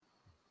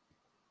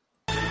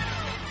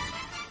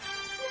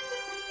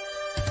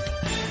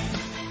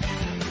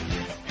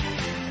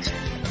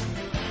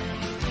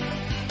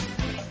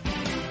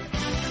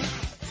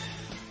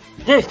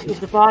This is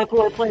the 5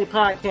 Point Play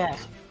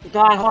Podcast, the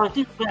Die Hard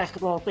Duke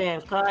Basketball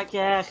Fans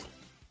Podcast.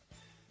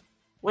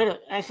 Wait a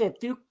minute, I said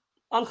Duke.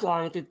 I'm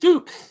sorry, the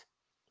Dukes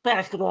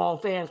Basketball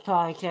Fans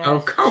Podcast. Oh,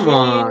 come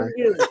on.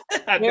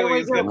 Here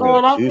we go,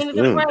 going up into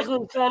the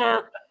Breslin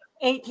Center,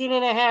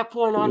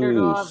 18.5-point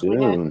underdogs.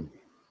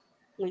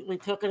 We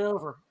took it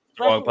over.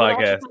 Strong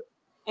podcast.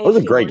 That was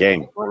a great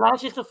game. We're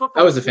not just a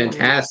football. That was a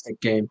fantastic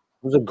game.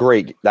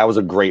 That was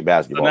a great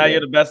basketball. So now game.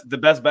 you're the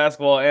best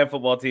basketball and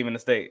football team in the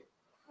state.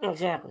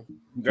 Exactly.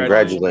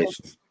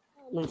 Congratulations.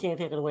 We can't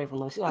take it away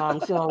from us.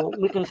 So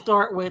we can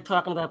start with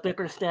talking about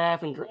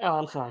Bickerstaff and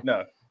I'm sorry.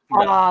 No.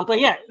 But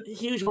yeah,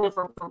 huge win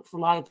for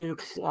my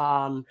Dukes.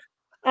 And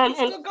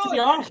to be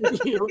honest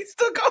with you, He's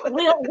still going.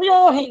 we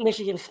all hate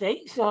Michigan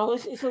State, so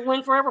it's a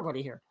win for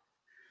everybody here.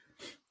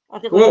 I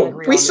think Well,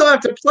 we still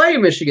have to play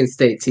Michigan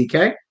State,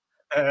 TK.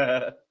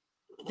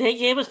 They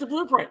gave us the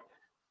blueprint.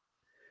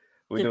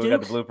 We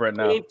got the blueprint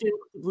now. Gave Duke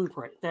the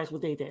blueprint. That's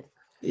what they did.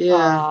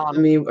 Yeah, I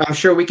mean, I'm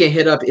sure we can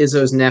hit up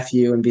Izzo's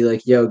nephew and be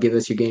like, "Yo, give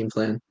us your game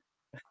plan."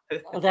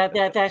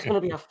 That's going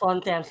to be a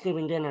fun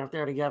Thanksgiving dinner if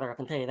they're together. I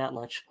can tell you that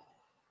much.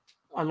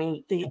 I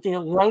mean,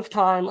 the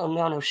lifetime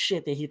amount of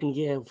shit that you can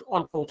give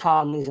Uncle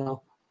Tom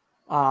Izzo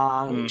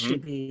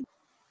should be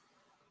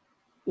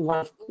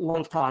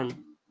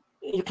lifetime.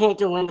 You can't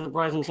go into the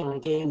Breslin Center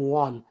in game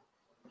one,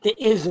 the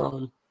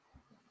Izzo,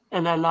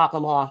 and then knock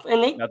them off.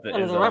 And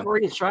the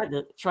referees tried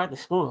to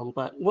spoon them,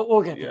 but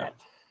we'll get to that.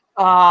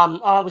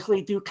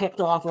 Obviously, Duke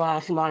kicked off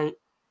last night.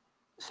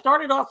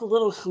 Started off a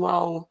little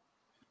slow,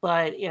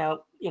 but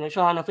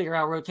trying to figure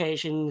out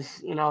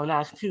rotations. Now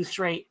it's 2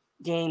 straight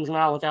games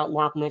now without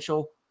Mark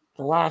Mitchell.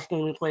 The last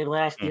game we played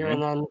last year,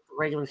 and then the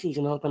regular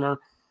season opener.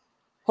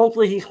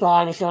 Hopefully, he's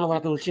fine. It sounded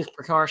like it was just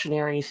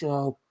precautionary,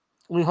 so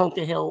we hope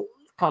that he'll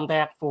come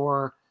back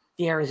for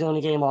the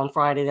Arizona game on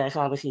Friday. That's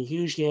obviously a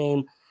huge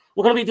game.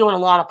 We're going to be doing a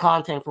lot of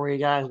content for you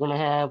guys. We're going to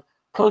have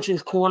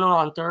Coach's Corner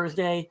on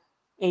Thursday.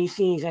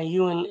 AC, is that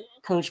you and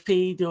Coach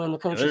P doing the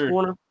Coach's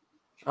Corner?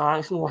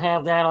 So we'll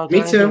have that on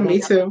Thursday. Me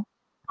too.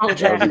 Oh,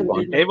 Jackson.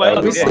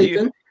 Anybody else?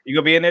 You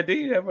gonna be in there,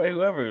 D? Everybody,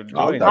 whoever.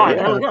 I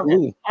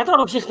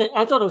thought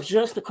it was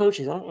just the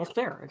coaches. That's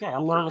fair. Okay,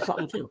 I'm learning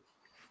something too.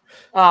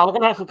 We're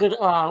gonna have some good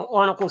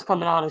articles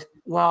coming out as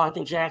well. I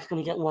think Jack's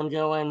gonna get one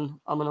going.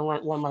 I'm gonna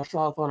write one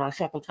myself on our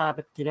second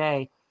topic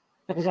today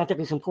because I think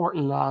it's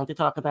important to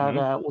talk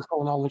about what's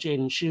going on with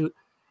Jaden Schutt.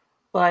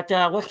 But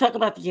let's talk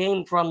about the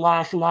game from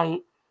last night.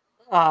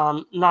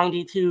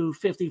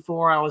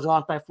 92-54. I was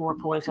off by 4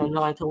 points. I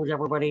know I told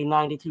everybody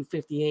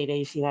 92-58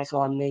 AC. That's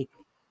on me.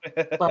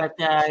 But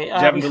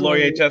Javin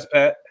DeLaurier chest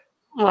pat.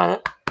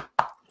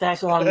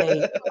 That's on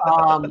me.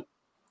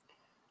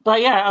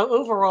 But yeah,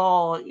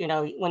 overall,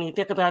 when you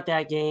think about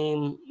that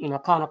game,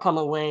 kind of come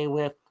away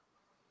with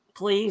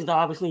pleased.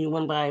 Obviously, you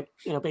win by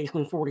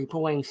basically 40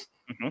 points.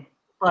 Mm-hmm.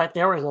 But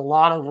there was a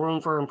lot of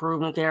room for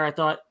improvement there. I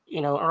thought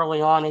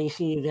early on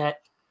AC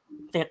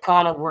that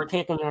kind of were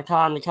taking their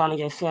time to kind of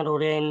get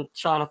settled in,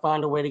 trying to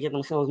find a way to get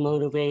themselves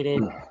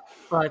motivated.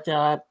 But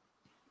I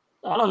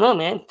don't know,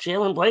 man.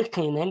 Jalen Blake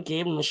came in,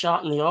 gave him a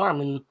shot in the arm,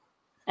 and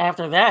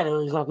after that, it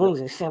was like, what was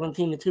it,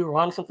 17-2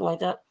 run, something like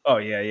that? Oh,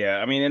 yeah.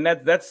 I mean, and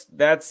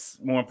that's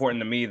more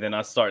important to me than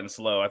us starting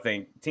slow. I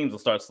think teams will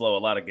start slow a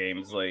lot of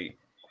games. Like,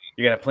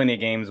 you're going to have plenty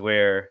of games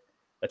where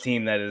a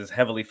team that is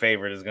heavily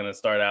favored is going to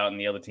start out and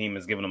the other team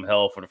is giving them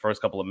hell for the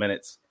first couple of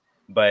minutes.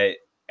 But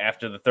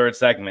after the third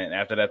segment,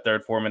 after that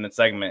third 4-minute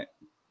segment,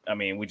 I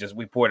mean,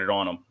 we poured it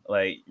on them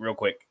like real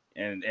quick.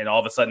 And all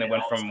of a sudden it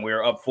went from we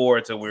were up 4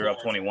 to we were up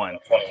 21.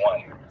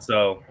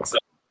 So,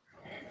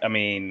 I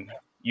mean,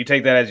 you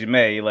take that as you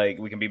may. Like,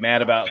 we can be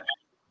mad about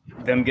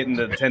them getting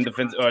the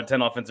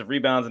 10 offensive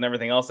rebounds and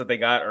everything else that they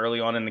got early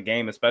on in the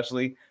game,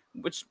 especially,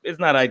 which is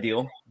not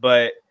ideal.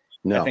 But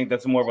I think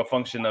that's more of a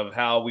function of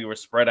how we were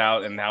spread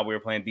out and how we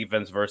were playing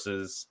defense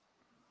versus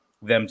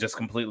them just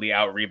completely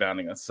out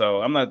rebounding us.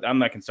 So I'm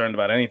not concerned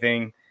about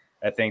anything.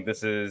 I think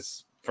this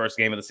is first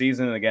game of the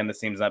season. And again, this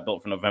team's not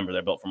built for November;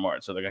 they're built for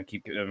March. So they're going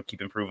to keep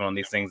improving on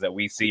these things that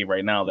we see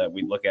right now that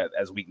we look at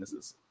as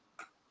weaknesses.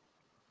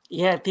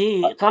 Yeah,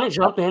 D, kind of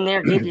jump in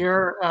there, give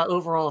your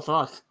overall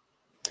thoughts.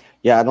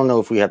 Yeah, I don't know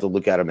if we have to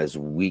look at them as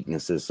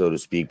weaknesses, so to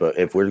speak, but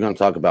if we're going to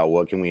talk about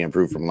what can we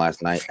improve from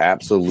last night,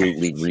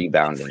 absolutely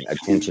rebounding,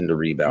 attention to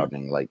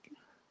rebounding, like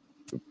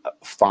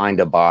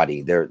find a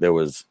body. There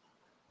was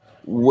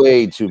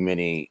way too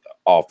many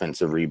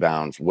offensive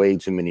rebounds, way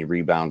too many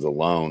rebounds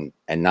alone,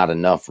 and not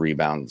enough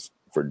rebounds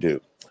for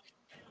Duke.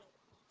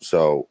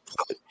 So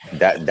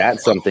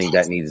that's something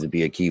that needs to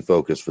be a key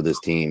focus for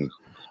this team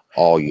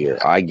all year.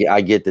 I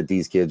get that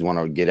these kids want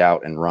to get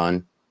out and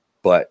run,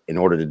 but in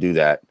order to do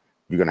that,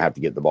 you're going to have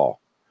to get the ball,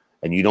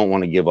 and you don't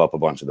want to give up a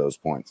bunch of those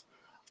points.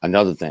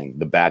 Another thing,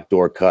 the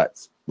backdoor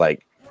cuts,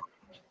 like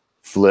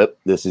Flip.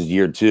 This is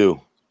year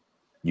 2.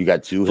 You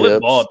got 2 flip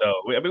hips. Ball,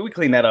 though. We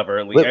cleaned that up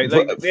early.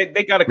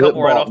 They got a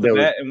couple right off the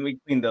bat, and we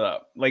cleaned it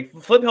up. Like,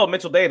 Flip held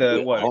Mitchell Day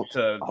to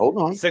hold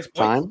on 6 points.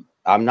 Time.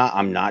 I'm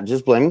not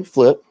just blaming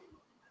Flip,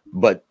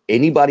 but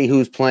anybody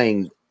who's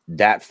playing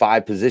that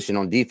 5 position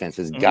on defense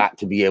has got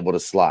to be able to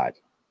slide.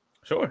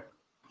 Sure.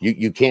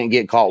 You can't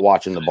get caught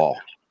watching the ball.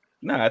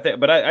 No,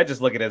 I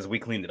just look at it as we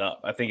cleaned it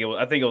up. I think it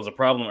was a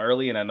problem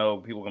early, and I know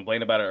people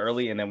complained about it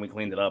early, and then we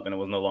cleaned it up, and it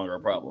was no longer a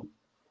problem.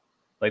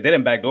 Like, they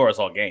didn't backdoor us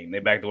all game. They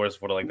backdoor us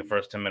for the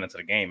first 10 minutes of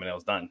the game, and it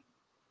was done.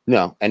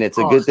 No, and it's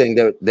a good thing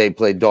that they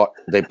played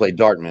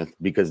Dartmouth,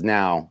 because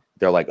now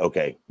they're like,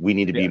 okay, we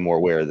need to be more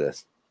aware of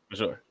this. For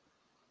sure.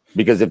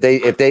 Because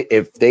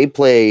if they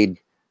played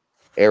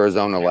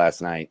Arizona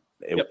last night,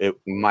 it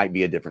might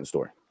be a different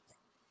story.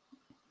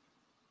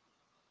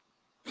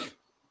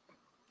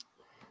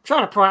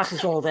 Trying to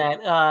process all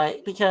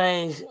that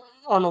because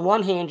on the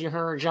one hand, you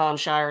heard John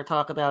Shire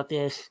talk about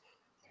this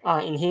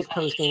in his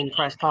post-game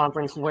press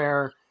conference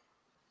where,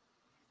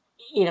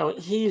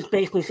 he's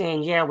basically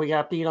saying, yeah, we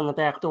got beat on the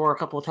back door a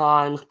couple of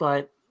times,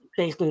 but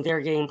basically their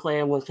game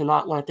plan was to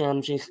not let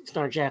them just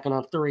start jacking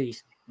up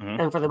threes.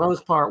 Mm-hmm. And for the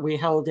most part, we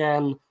held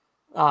them,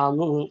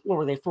 what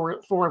were they,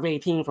 4 of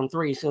 18 from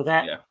three. So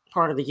that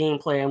part of the game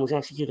plan was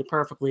executed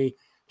perfectly.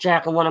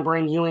 Jack, I want to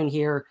bring you in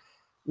here.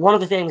 One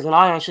of the things that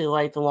I actually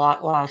liked a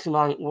lot last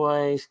night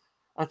was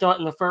I thought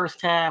in the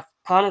first half,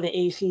 kind of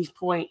the AC's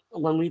point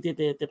when we did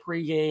the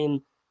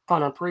pregame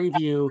kind of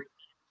preview,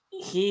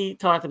 he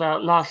talked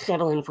about not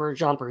settling for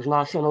jumpers,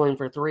 not settling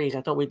for threes.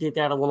 I thought we did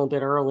that a little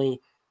bit early.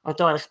 I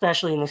thought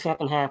especially in the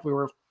second half, we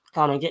were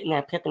kind of getting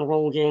that pick and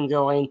roll game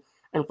going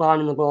and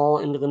finding the ball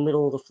into the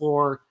middle of the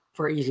floor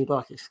for easy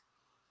buckets.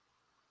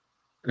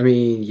 I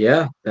mean,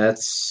 yeah,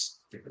 that's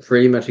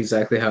pretty much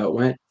exactly how it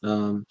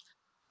went.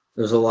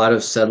 There's a lot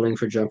of settling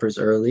for jumpers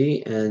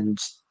early, and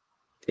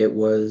it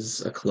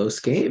was a close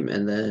game.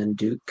 And then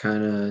Duke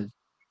kind of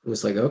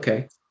was like,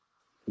 okay,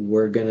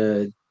 we're going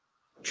to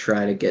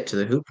try to get to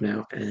the hoop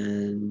now.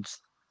 And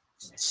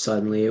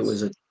suddenly it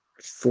was a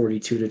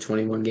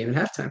 42-21 game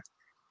at halftime.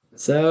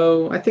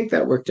 So I think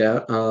that worked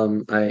out.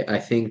 I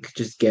think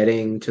just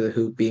getting to the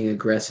hoop, being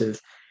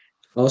aggressive,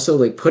 also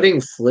like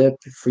putting Flip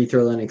free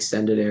throw line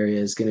extended area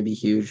is going to be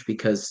huge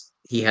because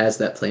he has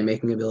that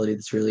playmaking ability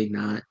that's really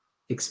not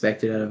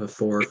expected out of a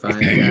 4 or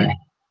 5 guy.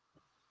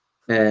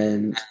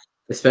 And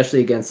especially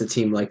against a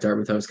team like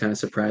Dartmouth, I was kind of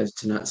surprised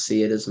to not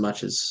see it as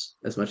much as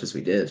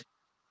we did.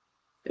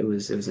 It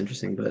was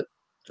interesting, but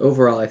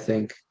overall, I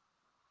think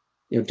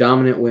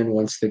dominant win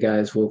once the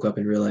guys woke up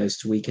and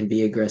realized we can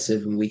be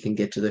aggressive and we can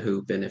get to the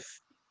hoop, and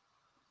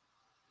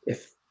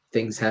if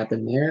things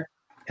happen there,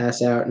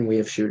 pass out and we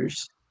have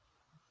shooters.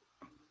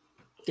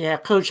 Yeah,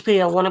 Coach P,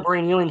 I want to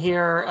bring you in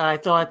here. I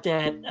thought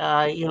that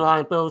you and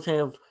I both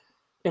have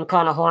been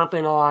kind of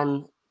harping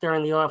on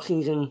during the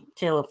offseason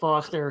Caleb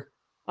Foster.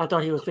 I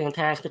thought he was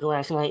fantastic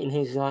last night in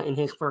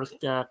his first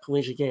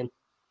collegiate game.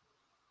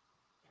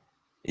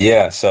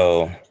 Yeah,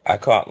 so I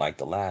caught like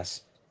the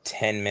last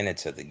 10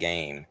 minutes of the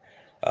game,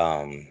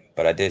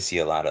 but I did see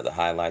a lot of the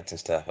highlights and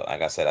stuff.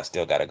 Like I said, I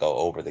still got to go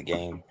over the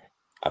game.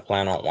 I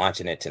plan on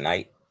watching it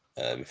tonight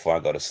before I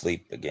go to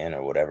sleep again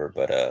or whatever.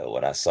 But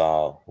what I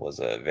saw was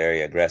a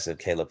very aggressive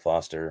Caleb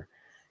Foster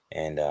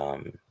and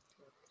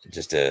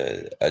just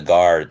a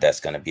guard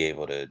that's going to be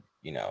able to,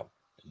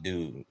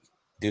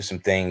 do some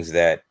things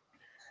that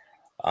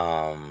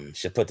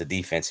should put the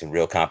defense in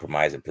real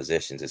compromising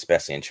positions,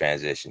 especially in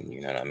transition.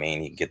 You know what I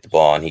mean? He can get the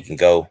ball and he can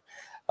go.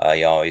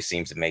 He always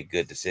seems to make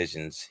good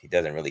decisions. He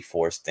doesn't really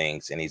force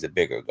things, and he's a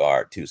bigger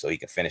guard too, so he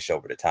can finish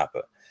over the top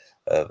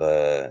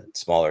of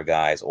smaller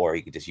guys, or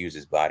he could just use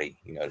his body,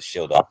 to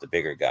shield off the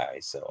bigger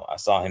guys. So I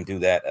saw him do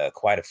that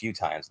quite a few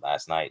times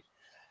last night.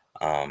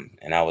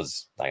 And I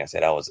was, like I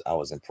said, I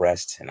was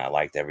impressed, and I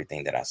liked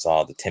everything that I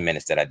saw. The 10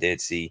 minutes that I did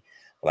see,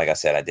 like I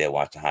said, I did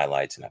watch the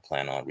highlights, and I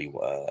plan on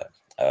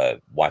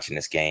watching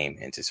this game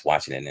and just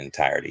watching it in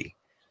entirety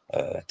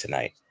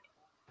tonight.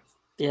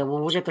 Yeah,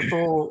 well, we'll get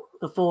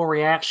the full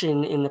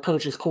reaction in the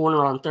coach's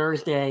corner on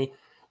Thursday.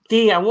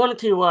 D, I wanted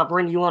to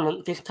bring you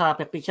on this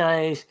topic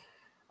because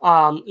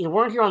you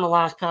weren't here on the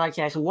last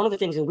podcast, and one of the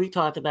things that we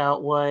talked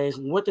about was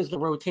what does the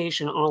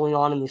rotation early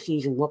on in the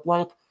season look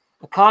like?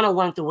 It kind of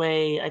went the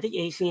way I think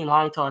AC and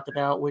I talked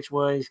about, which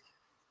was,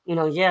 we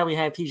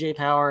had TJ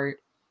Power,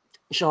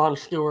 Sean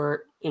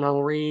Stewart,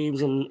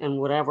 Reeves and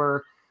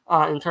whatever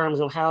in terms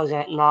of how's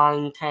that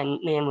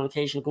 9-10 man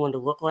rotation going to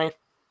look like.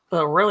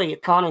 But really,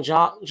 kind of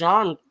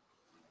John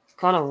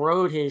kind of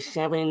rode his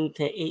 7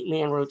 to 8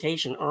 man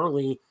rotation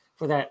early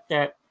for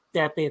that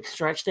big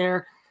stretch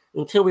there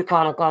until we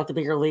kind of got the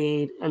bigger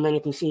lead, and then you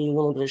can see a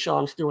little bit of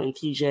Sean Stewart and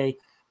TJ.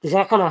 Is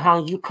that kind of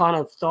how you kind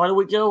of thought it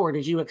would go, or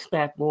did you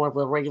expect more of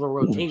a regular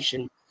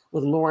rotation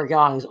with more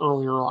guys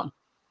earlier on?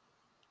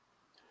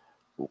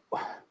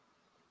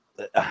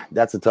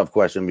 That's a tough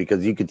question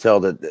because you could tell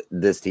that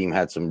this team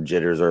had some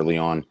jitters early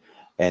on,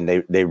 and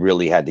they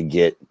really had to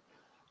get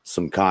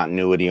some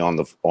continuity on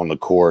the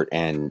court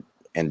and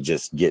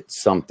just get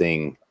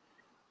something,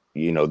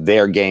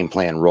 their game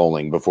plan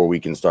rolling before we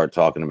can start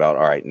talking about,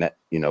 all right,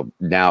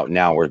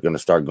 now we're going to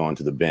start going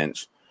to the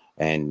bench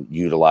and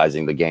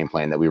utilizing the game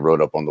plan that we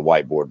wrote up on the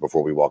whiteboard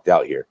before we walked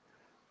out here.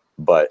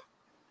 But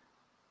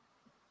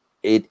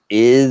it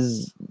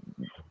is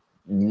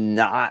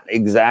not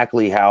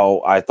exactly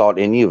how I thought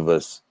any of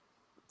us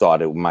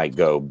thought it might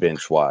go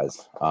bench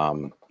wise.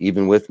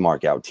 Even with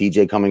Mark out,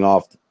 TJ coming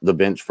off the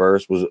bench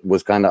first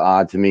was kind of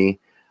odd to me.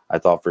 I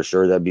thought for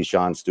sure that'd be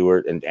Sean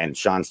Stewart, and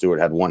Sean Stewart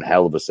had one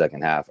hell of a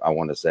second half. I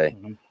want to say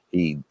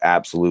he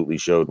absolutely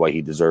showed why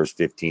he deserves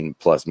 15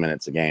 plus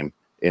minutes a game,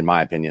 in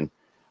my opinion.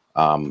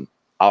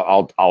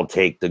 I'll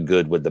take the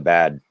good with the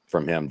bad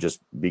from him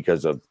just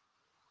because of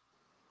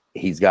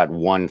he's got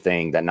one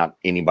thing that not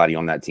anybody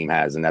on that team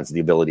has, and that's the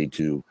ability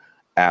to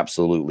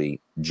absolutely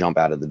jump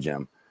out of the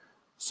gym.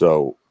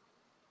 So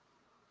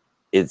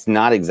it's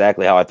not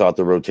exactly how I thought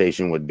the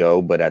rotation would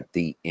go, but at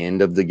the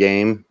end of the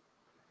game,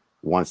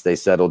 once they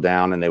settled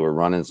down and they were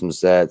running some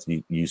sets,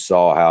 you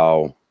saw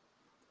how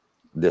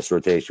this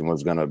rotation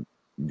was going to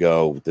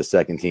go. The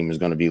second team is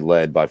going to be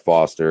led by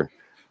Foster,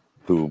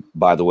 who,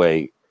 by the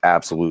way,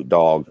 absolute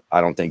dog.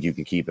 I don't think you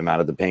can keep him out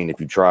of the paint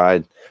if you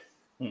tried.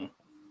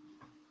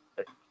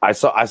 I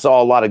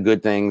saw a lot of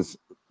good things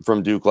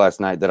from Duke last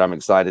night that I'm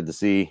excited to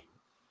see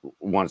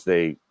once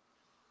they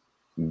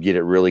get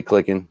it really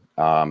clicking.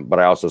 But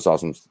I also saw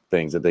some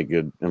things that they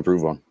could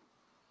improve on.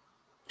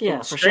 Yeah,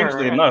 for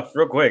strangely sure. enough,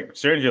 real quick,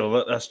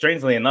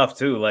 strangely enough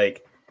too,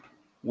 like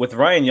with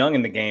Ryan Young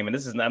in the game, and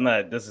this is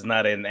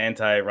not an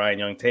anti Ryan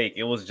Young take.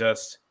 It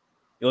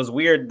was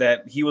weird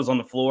that he was on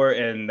the floor,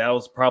 and that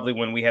was probably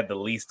when we had the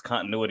least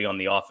continuity on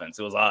the offense.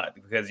 It was odd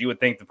because you would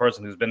think the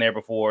person who's been there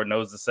before,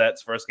 knows the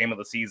sets, first game of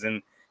the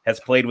season,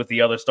 has played with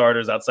the other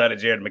starters outside of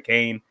Jared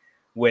McCain,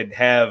 would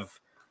have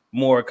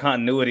more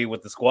continuity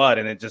with the squad.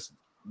 And it just,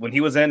 when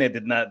he was in, it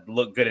did not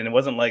look good. And it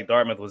wasn't like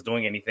Dartmouth was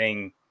doing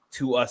anything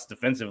to us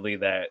defensively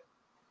that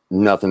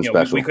nothing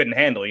special we couldn't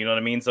handle. You know what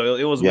I mean? So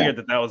it was weird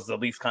that was the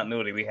least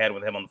continuity we had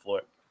with him on the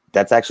floor.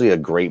 That's actually a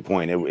great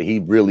point. He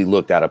really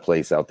looked out of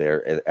place out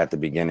there at the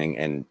beginning,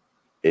 and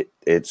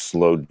it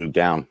slowed Duke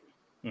down.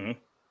 Mm-hmm.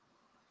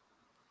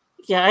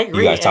 Yeah, I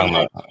agree. You guys talking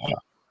about?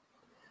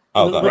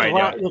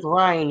 With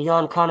Ryan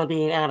Young kind of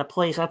being out of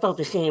place, I felt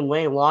the same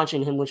way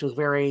watching him, which was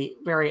very,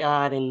 very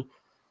odd. And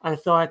I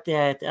thought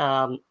that,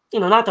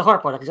 not to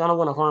harp on it, because I don't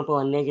want to harp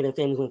on negative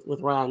things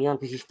with Ryan Young,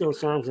 because he still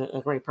serves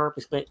a great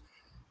purpose. But,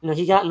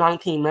 he got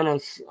 19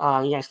 minutes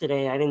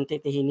yesterday. I didn't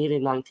think that he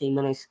needed 19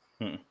 minutes.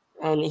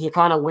 And he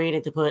kind of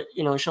waited to put,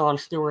 Sean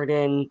Stewart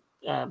in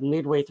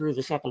midway through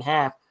the second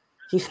half.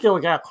 He still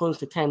got close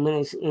to 10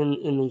 minutes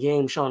in the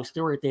game, Sean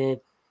Stewart did.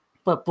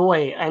 But,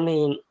 boy, I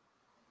mean,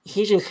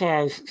 he just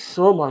has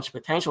so much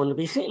potential. And to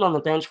be sitting on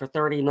the bench for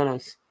 30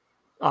 minutes,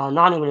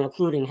 not even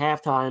including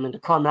halftime, and to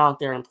come out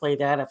there and play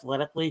that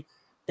athletically,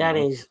 that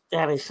is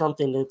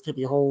something to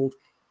behold.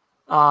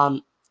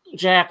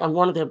 Jack, I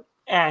wanted to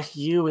ask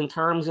you in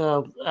terms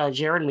of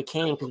Jared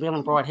McCain, because we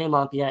haven't brought him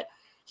up yet.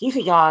 He's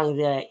a guy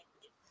that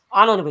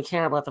I don't even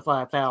care about the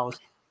 5 fouls.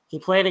 He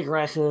played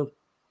aggressive.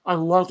 I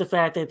love the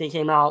fact that they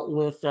came out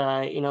with,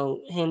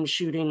 him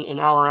shooting an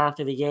hour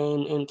after the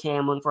game in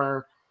Cameron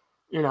for,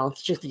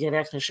 just to get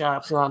extra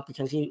shots up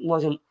because he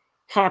wasn't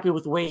happy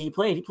with the way he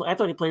played. I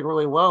thought he played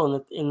really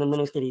well in the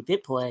minutes that he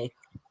did play.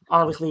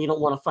 Obviously, you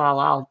don't want to foul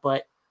out,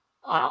 but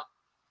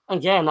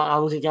again, I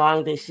was a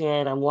guy that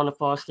said I wanted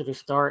Foster to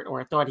start,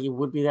 or I thought he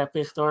would be that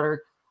 5th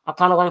starter. I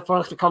kind of like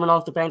Foster coming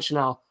off the bench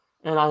now,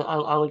 and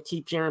I would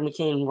keep Jared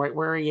McCain right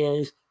where he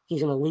is.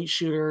 He's an elite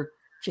shooter.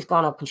 Just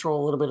got to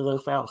control a little bit of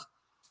those fouls.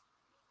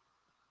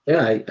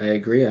 Yeah, I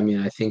agree. I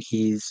mean, I think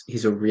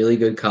he's a really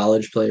good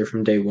college player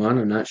from day one.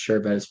 I'm not sure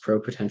about his pro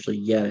potential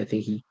yet. I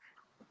think he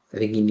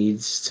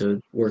needs to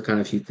work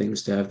on a few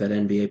things to have that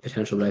NBA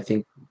potential. But I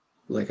think,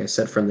 like I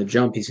said from the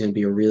jump, he's going to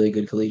be a really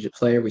good collegiate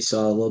player. We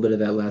saw a little bit of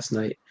that last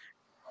night.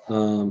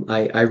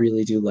 I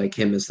really do like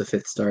him as the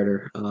 5th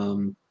starter,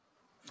 and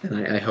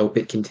I hope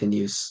it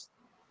continues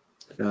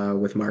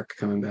with Mark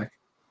coming back.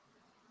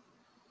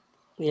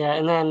 Yeah,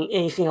 and then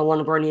anything I want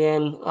to bring you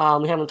in,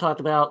 we haven't talked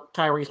about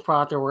Tyrese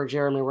Proctor or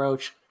Jeremy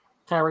Roach.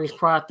 Tyrese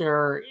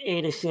Proctor,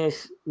 8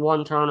 assists,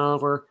 1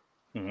 turnover.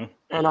 And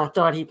I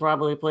thought he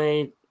probably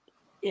played,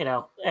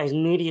 as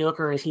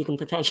mediocre as he can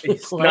potentially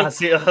play. I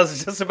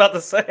was just about to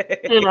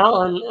say.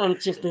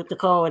 And just to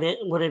call it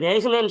what it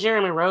is. And then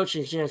Jeremy Roach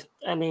is just,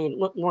 I mean,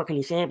 what more can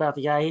you say about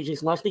the guy? He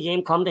just lets the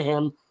game come to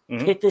him,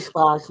 hit the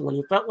spots. When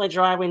he felt like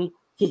driving,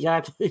 he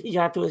got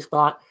to his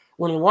spot.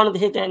 When he wanted to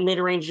hit that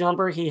mid-range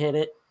jumper, he hit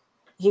it.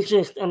 He's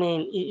just,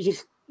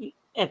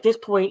 at this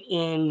point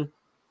in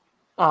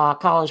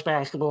college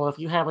basketball, if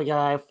you have a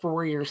guy,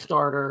 4-year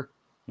starter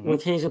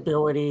with his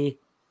ability,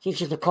 he's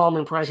just a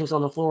calming presence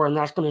on the floor, and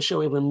that's going to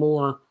show even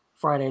more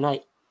Friday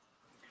night.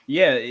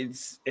 Yeah,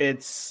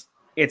 it's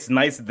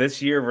nice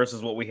this year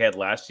versus what we had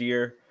last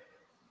year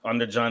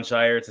under John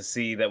Shire to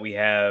see that we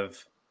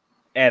have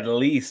at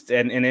least,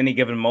 and in any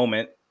given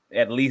moment,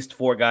 at least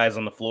 4 guys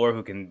on the floor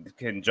who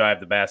can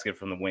drive the basket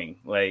from the wing.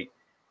 Like,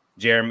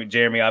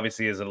 Jeremy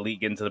obviously is an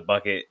elite getting to the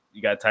bucket.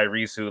 You got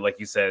Tyrese, who, like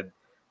you said,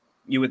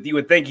 you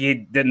would think he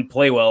didn't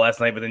play well last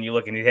night, but then you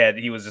look and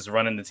he was just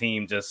running the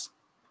team, just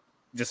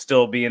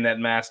still being that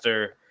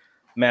master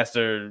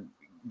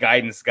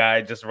guidance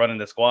guy, just running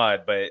the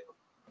squad. But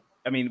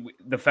I mean,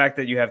 the fact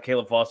that you have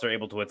Caleb Foster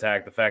able to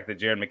attack, the fact that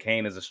Jared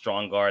McCain is a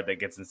strong guard that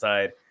gets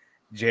inside,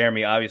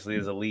 Jeremy obviously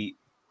is elite.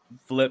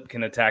 Flip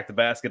can attack the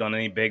basket on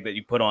any big that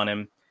you put on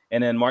him.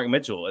 And then Mark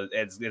Mitchell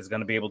is going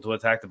to be able to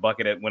attack the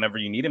bucket at whenever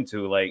you need him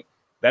to. Like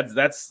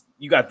that's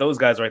you got those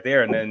guys right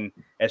there. And then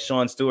as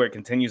Sean Stewart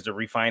continues to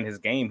refine his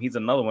game, he's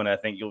another one I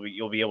think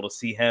you'll be able to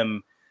see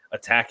him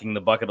attacking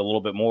the bucket a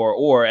little bit more,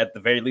 or at the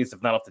very least,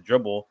 if not off the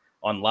dribble,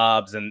 on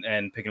lobs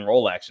and pick and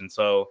roll action.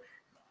 So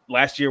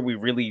last year we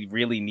really,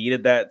 really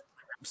needed that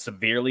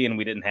severely, and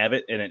we didn't have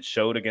it, and it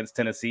showed against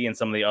Tennessee and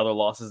some of the other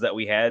losses that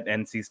we had.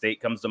 NC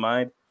State comes to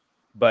mind.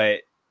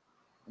 But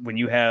when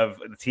you have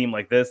a team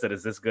like this that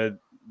is this good,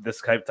 this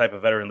type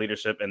of veteran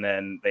leadership, and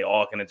then they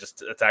all kind of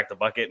just attack the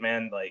bucket,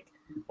 man, like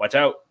watch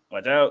out.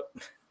 Watch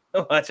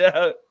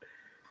out.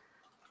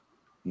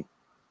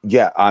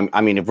 Yeah, I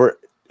mean, if we're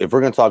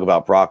going to talk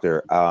about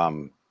Proctor,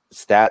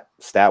 stat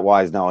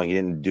wise, no, he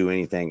didn't do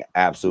anything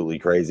absolutely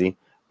crazy,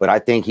 but I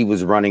think he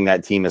was running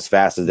that team as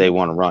fast as they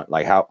want to run.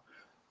 Like how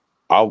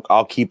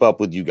I'll keep up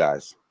with you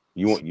guys.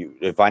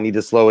 If I need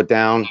to slow it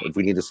down, if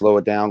we need to slow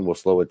it down, we'll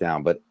slow it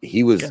down. But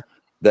he was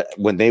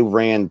when they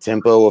ran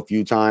tempo a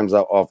few times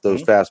off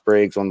those fast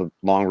breaks on the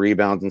long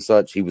rebounds and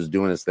such, he was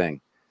doing his thing.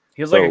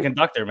 He was like a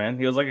conductor, man.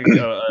 He was like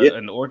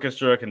an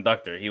orchestra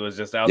conductor. He was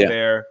just out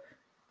there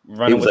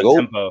running with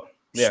tempo.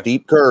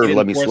 Steep curve.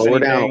 Let me slow her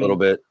down a little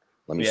bit.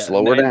 Let me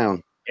slow her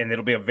down. And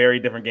it'll be a very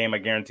different game, I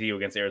guarantee you,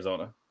 against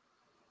Arizona.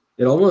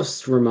 It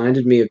almost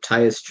reminded me of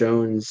Tyus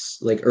Jones,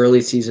 like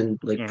early season,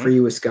 like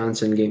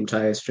pre-Wisconsin game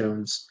Tyus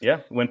Jones. Yeah,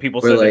 when people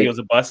said that he was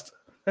a bust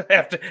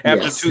after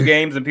 2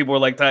 games, and people were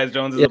like, Tyus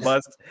Jones is a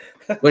bust.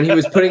 When he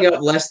was putting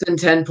up less than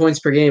 10 points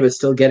per game, but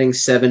still getting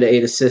 7 to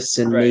 8 assists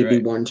and maybe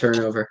 1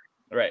 turnover.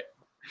 Right.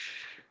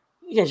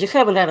 Yeah, just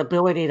having that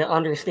ability to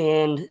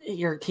understand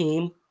your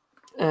team,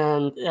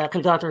 and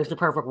conductor is the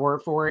perfect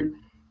word for it.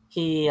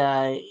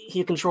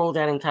 He controlled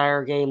that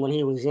entire game when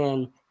he was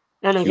in.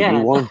 And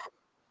again,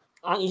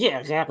 yeah,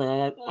 exactly.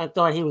 I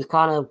thought he was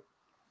kind of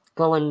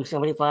going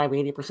 75,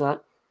 80%,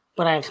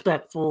 but I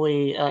expect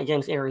fully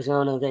against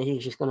Arizona that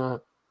he's just going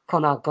to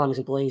come out guns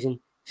blazing,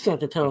 set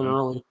the tone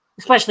early,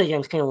 especially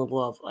against Caleb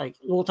Love. Like,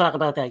 we'll talk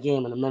about that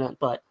game in a minute,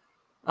 but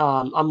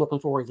I'm looking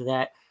forward to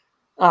that.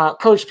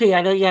 Coach P,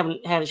 I know you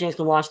haven't had a chance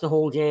to watch the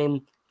whole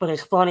game, but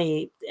it's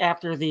funny,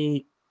 after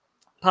the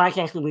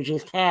podcast that we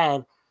just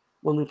had,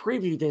 when we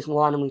previewed this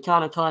one, and we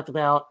kind of talked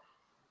about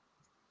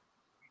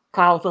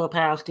Kyle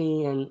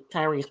Filipowski and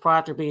Tyrese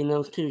Proctor being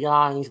those 2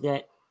 guys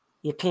that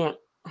you can't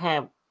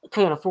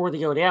afford to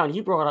go down.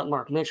 You brought up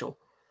Mark Mitchell.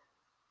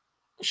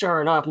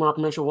 Sure enough, Mark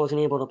Mitchell wasn't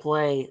able to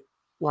play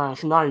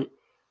last night.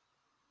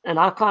 And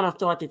I kind of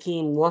thought the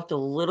team looked a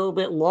little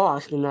bit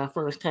lost in that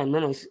first 10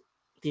 minutes.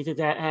 Do you think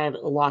that had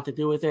a lot to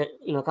do with it?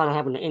 You know, kind of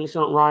having an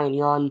innocent Ryan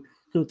Young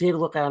who did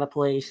look out of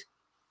place,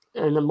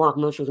 and then Mark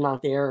Mitchell's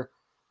not there.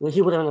 Well,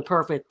 he would have been a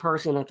perfect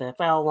person at the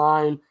foul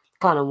line,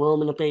 kind of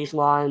roaming the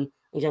baseline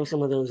against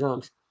some of those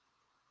zones.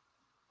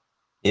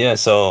 Yeah,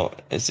 so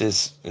it's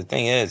just, the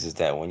thing is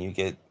that when you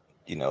get,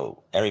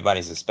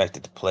 everybody's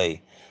expected to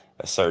play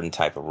a certain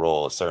type of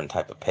role, a certain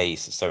type of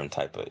pace, a certain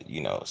type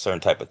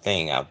of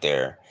thing out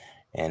there.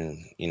 And,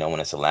 when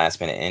it's a last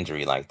minute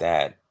injury like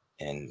that,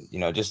 and,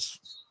 just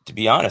to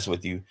be honest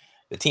with you,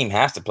 the team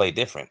has to play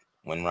different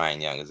when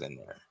Ryan Young is in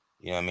there.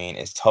 You know what I mean?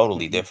 It's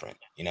totally different.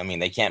 You know what I mean?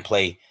 They can't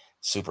play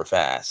super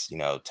fast,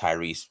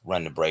 Tyrese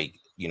run the break,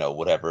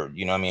 whatever,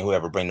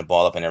 whoever bring the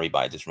ball up and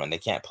everybody just run. They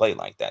can't play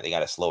like that. They got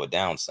to slow it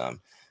down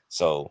some.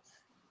 So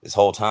this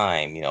whole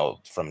time,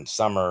 from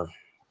summer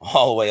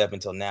all the way up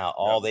until now,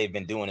 all they've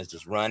been doing is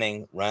just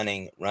running.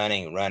 And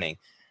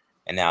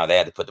now they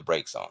had to put the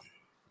brakes on.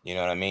 You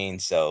know what I mean?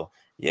 So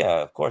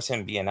yeah, of course,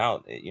 him being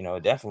out,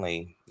 it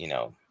definitely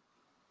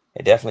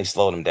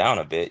slowed them down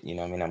a bit.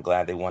 I'm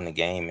glad they won the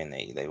game, and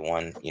they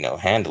won,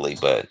 handily,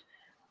 but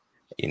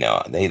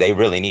they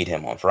really need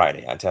him on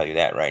Friday. I'll tell you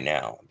that right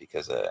now,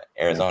 because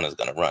Arizona's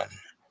going to run.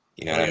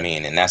 You know what I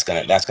mean? And that's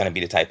gonna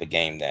be the type of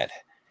game that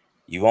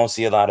you won't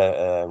see a lot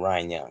of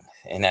Ryan Young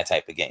in that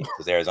type of game,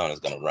 because Arizona's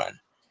going to run.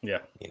 Yeah.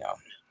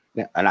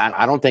 Yeah, and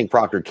I don't think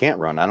Proctor can't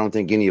run. I don't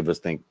think any of us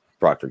think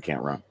Proctor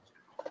can't run.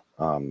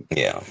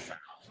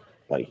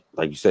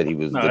 Like you said, he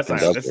was. No, that's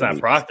not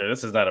Proctor.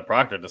 This is not a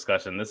Proctor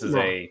discussion. This is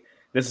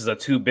a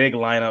 2 big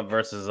lineup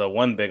versus a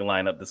 1 big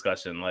lineup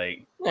discussion.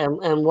 Like,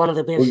 and one of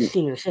the best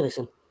senior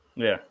citizen.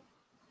 Yeah.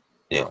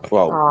 Yeah.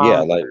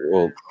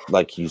 Well,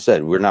 like you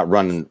said, we're not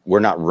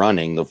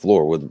running the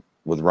floor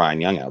with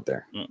Ryan Young out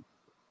there.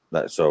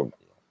 So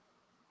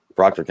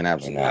Proctor can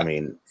absolutely. I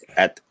mean,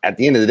 at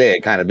the end of the day,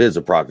 it kind of is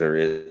a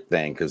Proctor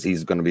thing, because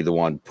he's going to be the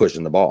one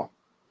pushing the ball.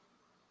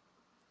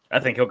 I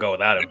think he'll go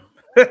without him.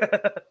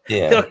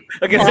 Yeah.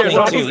 Against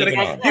Arizona, he's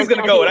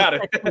going to go without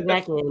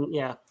him.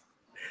 Yeah.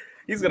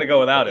 He's going to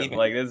go without him.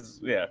 Like this,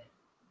 yeah.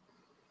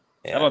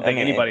 I don't think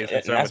anybody is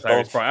concerned with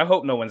Tyrese Proctor. I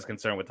hope no one is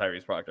concerned with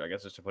Tyrese Proctor. I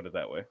guess just to put it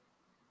that way.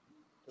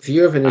 If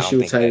you have an issue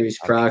with Tyrese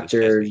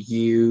Proctor,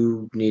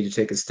 you need to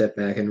take a step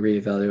back and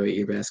reevaluate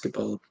your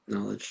basketball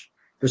knowledge,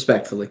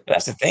 respectfully.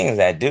 That's the thing, is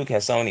that Duke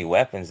has so many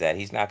weapons that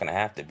he's not going to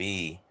have to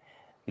be.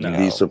 You'd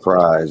be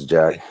surprised,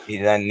 Jack. He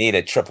doesn't need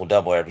a triple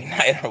double every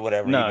night or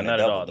whatever. No, not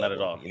at all. Not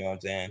at all. You know what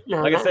I'm saying?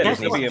 No, like I said,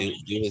 he needs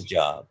to do his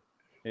job.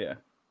 Yeah.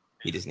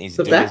 He just needs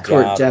The to do his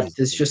backcourt job. depth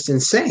is just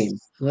insane.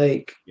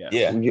 Like,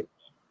 yeah.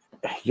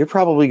 You're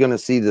probably going to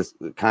see this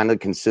kind of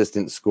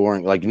consistent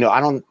scoring. Like, I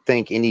don't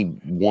think any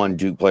one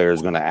Duke player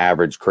is going to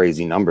average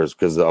crazy numbers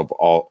because of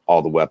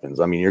all the weapons.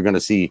 I mean, you're going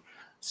to see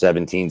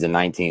 17s and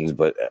 19s,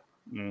 but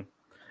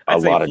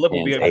I'd say lot Flip of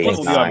 10s, Flip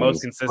will be our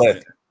most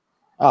consistent.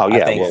 Oh, yeah.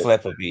 I think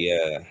Flip will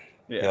be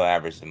he'll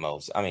average the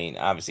most. I mean,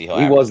 obviously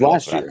he was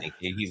last year. I think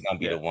he's going to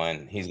be the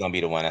one. He's going to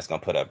be the one that's going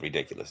to put up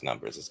ridiculous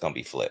numbers. It's going to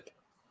be Flip.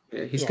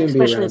 Yeah, he's going to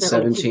be around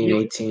 17,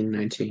 18,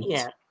 19.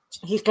 Yeah,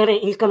 he's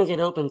gonna get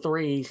open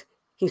threes.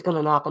 He's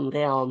gonna knock them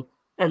down,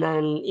 and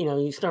then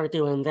you start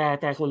doing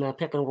that. That's when that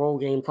pick and roll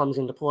game comes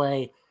into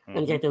play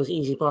and get those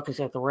easy buckets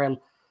at the rim.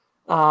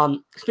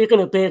 Speaking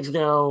of bigs,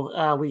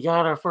 though, we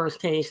got our first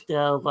taste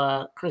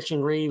of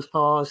Christian Reeves'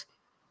 pause.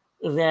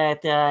 That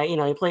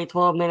he played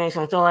 12 minutes.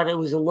 I thought it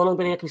was a little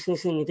bit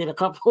inconsistent. He did a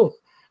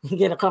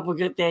couple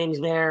good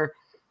things there,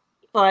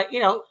 but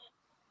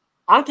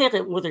I take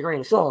it with a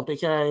grain of salt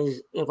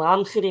because if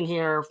I'm sitting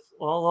here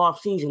all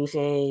off season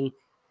saying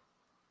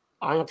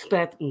I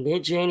expect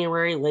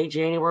mid-January, late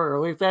January,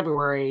 early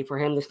February for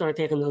him to start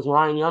taking those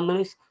Ryan Young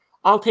minutes,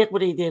 I'll take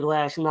what he did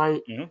last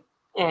night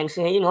and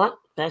say, you know what,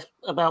 that's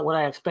about what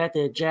I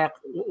expected. Jack,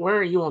 where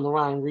are you on the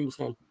Ryan Reeves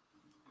thing?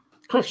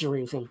 Christian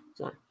Reeves thing,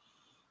 sorry.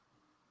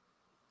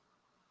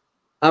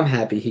 I'm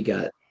happy he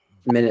got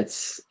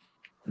minutes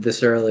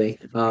this early.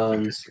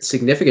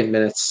 Significant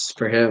minutes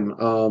for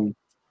him.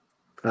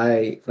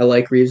 I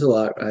like Reeves a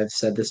lot. I've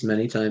said this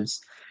many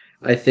times.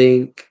 I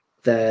think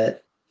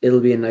that it'll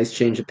be a nice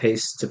change of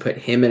pace to put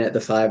him in at the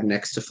 5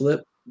 next to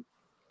Flip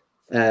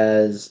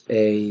as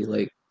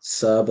a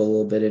sub a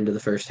little bit into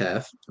the first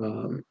half.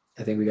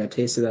 I think we got a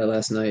taste of that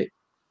last night,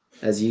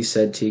 as you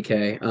said,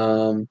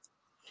 TK.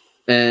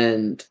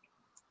 And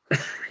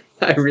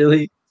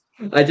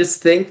I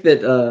just think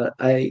that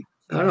I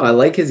don't know. I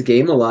like his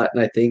game a lot,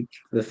 and I think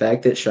the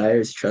fact that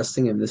Shire's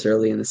trusting him this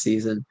early in the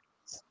season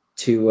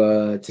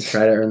to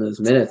try to earn those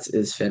minutes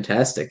is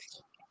fantastic.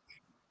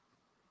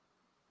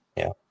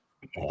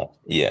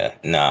 Yeah.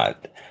 Nah,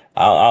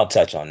 I'll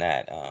touch on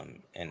that.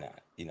 And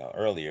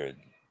earlier,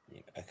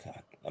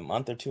 a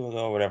month or two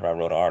ago, or whatever, I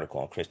wrote an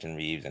article on Christian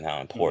Reeves and how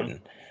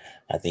important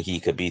I think he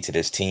could be to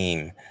this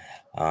team.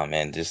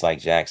 And just like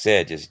Jack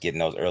said, just getting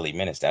those early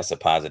minutes, that's a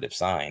positive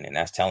sign. And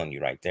that's telling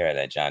you right there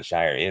that John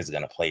Shire is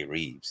going to play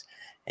Reeves.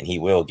 And he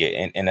will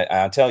get – and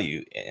I'll tell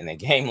you, in a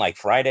game like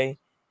Friday,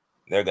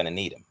 they're going to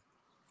need him.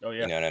 Oh,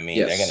 yeah. You know what I mean?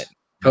 Yes. They're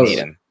going to need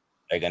him.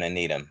 They're going to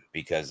need him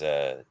because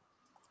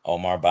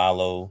Omar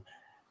Ballo,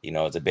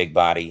 it's a big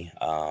body.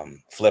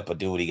 Flip will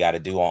do what he got to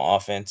do on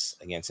offense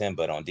against him,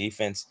 but on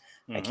defense,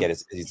 that kid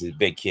he's a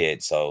big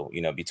kid. So,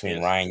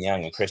 between Ryan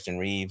Young and Christian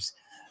Reeves,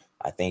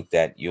 I think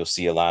that you'll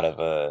see a lot of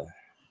a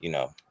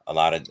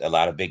lot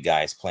of big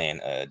guys playing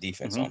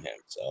defense on him.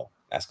 So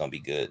that's gonna be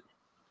good.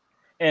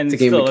 And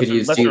it's a game we could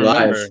use D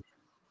Live.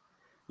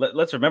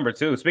 Let's remember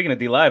too. Speaking of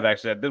D Live,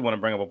 actually, I did want to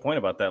bring up a point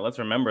about that. Let's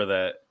remember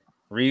that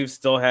Reeves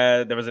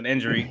there was an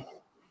injury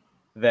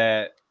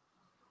that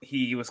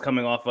he was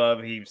coming off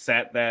of. He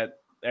sat that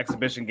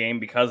exhibition game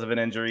because of an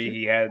injury.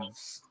 He had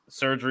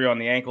surgery on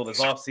the ankle this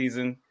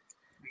offseason.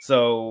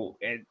 So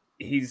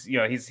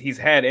he's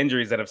had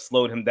injuries that have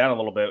slowed him down a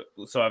little bit.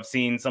 So I've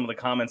seen some of the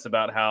comments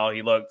about how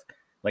he looked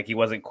like he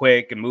wasn't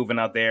quick and moving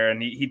out there.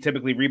 And he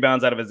typically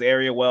rebounds out of his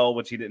area well,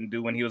 which he didn't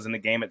do when he was in the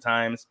game at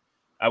times.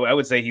 I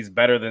would say he's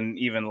better than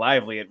even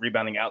Lively at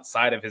rebounding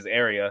outside of his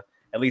area,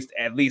 at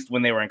least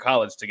when they were in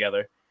college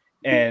together.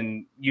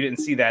 And you didn't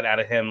see that out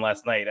of him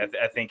last night.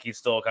 I think he's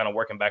still kind of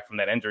working back from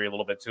that injury a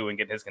little bit too and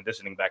getting his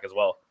conditioning back as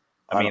well.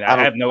 I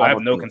have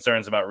no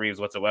concerns about Reeves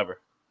whatsoever.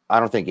 I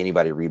don't think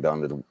anybody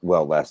rebounded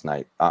well last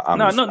night. No.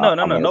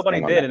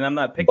 Nobody did, and I'm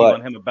not picking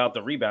on him about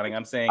the rebounding.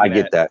 I'm saying I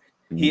get that.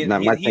 He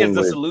is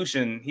the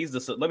solution.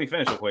 Let me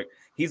finish real quick.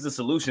 He's the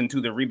solution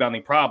to the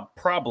rebounding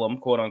problem,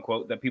 quote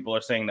unquote, that people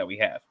are saying that we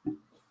have.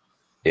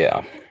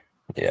 Yeah,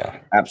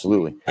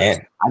 absolutely.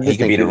 And he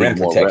can be the rim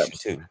protection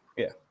too.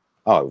 Yeah.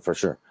 Oh, for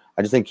sure.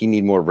 I just think you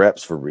need more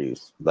reps for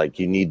Reeves. Like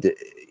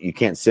you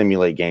can't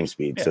simulate game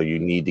speed, so you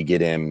need to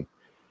get him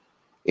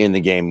in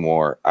the game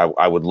more.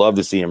 I would love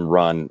to see him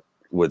run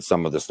with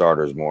some of the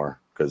starters more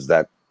because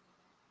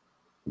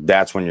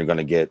that's when you're going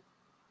to get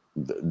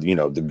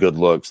the good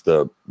looks,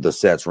 the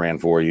sets ran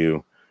for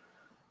you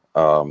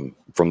from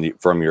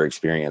your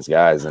experienced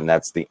guys, and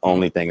that's the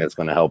only thing that's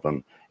going to help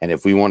him. And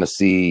if we want to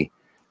see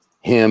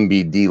him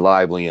be D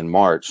Lively in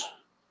March,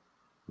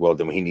 well,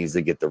 then he needs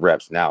to get the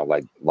reps now,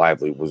 like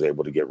Lively was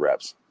able to get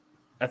reps.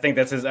 I think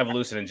that's his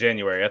evolution in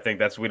January. I think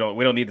we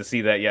don't need to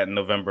see that yet in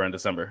November and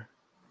December.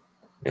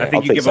 Yeah, I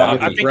think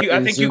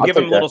you give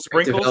him little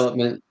sprinkles.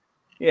 Development.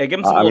 Yeah, give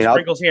him some little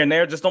sprinkles here and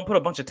there. Just don't put a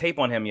bunch of tape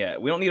on him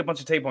yet. We don't need a bunch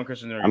of tape on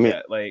Christian Reeves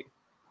yet. Like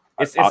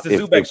it's the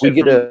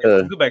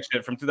Zubek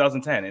shit from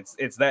 2010.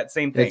 It's that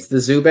same thing. It's the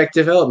Zubek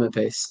development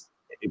pace.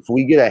 If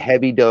we get a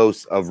heavy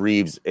dose of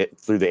Reeves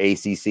through the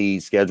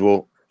ACC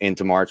schedule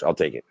into March, I'll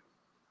take it.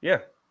 Yeah.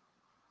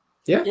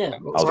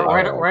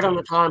 Right on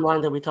the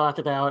timeline that we talked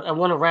about. I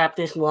want to wrap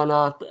this one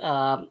up.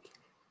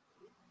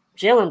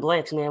 Jalen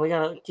Blakes, man, we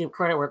gotta give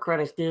credit where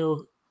credit's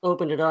due.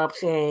 Opened it up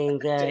saying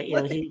that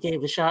he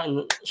gave the shot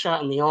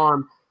in the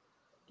arm.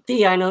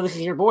 D, I know this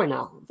is your boy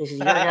now. This is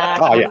your guy.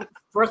 Oh yeah.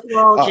 First of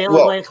all,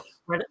 Jalen Blakes,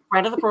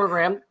 friend of the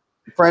program.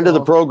 Friend of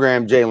the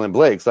program, Jalen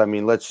Blakes. I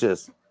mean, let's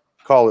just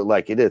call it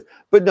like it is.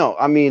 But no,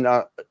 I mean,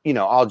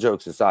 all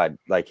jokes aside,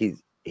 like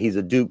he's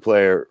a Duke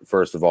player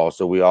first of all,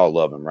 so we all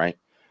love him, right?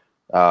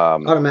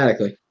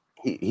 Automatically.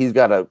 He's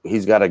got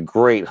a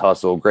great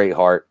hustle, great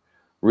heart,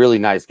 really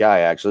nice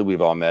guy. Actually,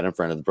 we've all met him,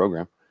 friend of the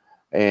program.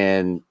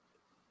 And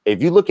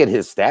if you look at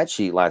his stat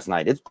sheet last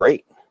night, it's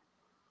great.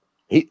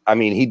 He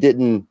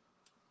didn't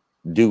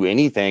do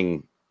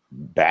anything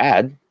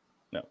bad.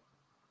 No.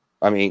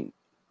 I mean,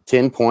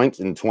 10 points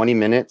in 20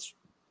 minutes,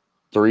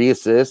 3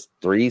 assists,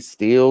 3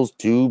 steals,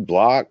 2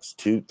 blocks,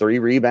 3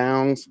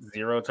 rebounds,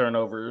 0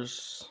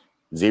 turnovers.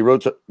 Did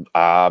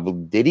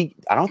he?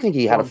 I don't think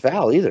he had a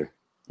foul either.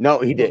 No,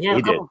 he did.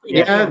 He did. He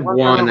had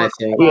one, I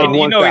think.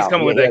 He's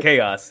coming with that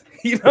chaos.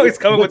 He's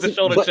coming with the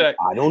shoulder check.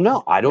 I don't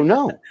know.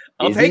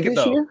 I'll take it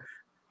though.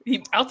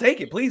 I'll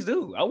take it. Please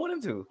do. I want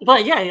him to.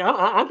 But yeah,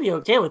 I'd be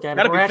okay with that.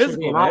 Gotta be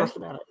physical, man. Honest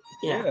about it.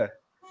 Yeah.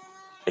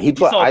 He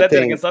saw that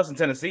against us in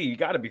Tennessee. You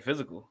got to be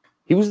physical.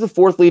 He was the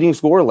 4th leading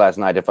scorer last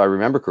night, if I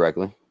remember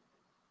correctly.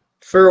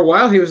 For a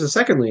while, he was the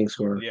 2nd leading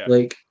scorer. Yeah.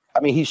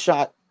 He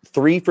shot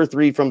 3 for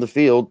 3 from the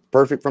field,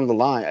 perfect from the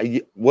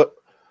line.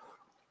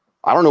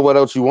 I don't know what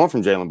else you want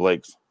from Jalen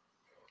Blakes.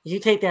 You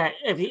take that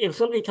if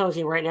somebody tells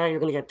you right now you're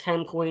going to get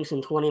 10 points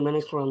in 20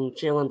 minutes from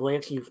Jalen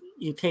Blakes,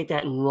 you take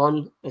that and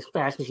run as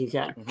fast as you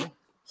can.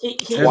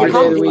 Mm-hmm. Every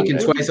day of the week and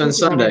twice on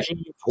Sunday.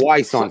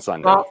 Twice on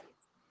Sunday.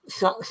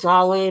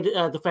 Solid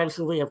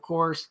defensively, of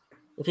course.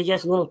 If he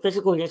gets a little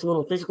physical, he gets a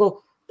little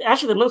physical.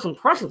 Actually, the most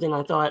impressive thing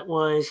I thought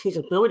was his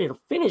ability to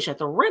finish at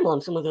the rim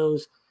on some of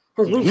those,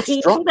 because we've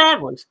seen some bad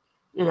ones.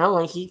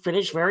 He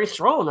finished very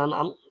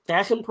strong.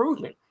 That's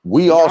improvement.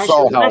 We all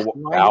saw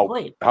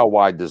how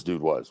wide this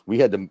dude was. We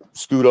had to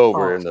scoot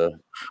over in the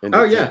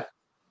yeah.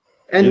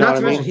 And not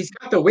to mention, he's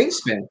got the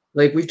wingspan.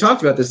 Like we've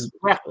talked about this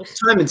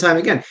time and time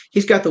again.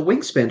 He's got the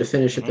wingspan to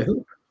finish at the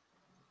hoop.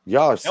 That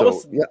was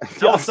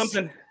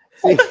something.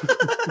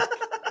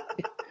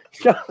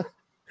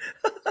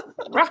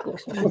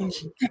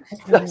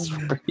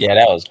 Yeah,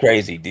 that was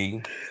crazy,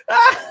 dude.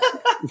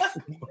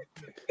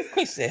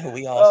 He said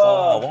we all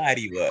saw how wide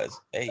he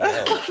was. Hey,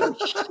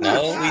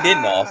 no, we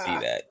didn't all see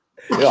that.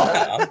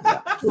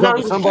 Yeah.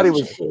 Somebody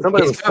was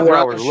 4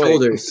 hours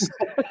late.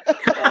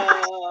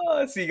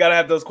 So you gotta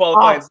have those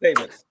qualified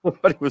statements.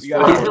 Somebody was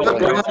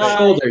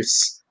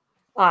shoulders.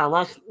 All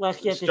right,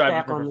 let's get this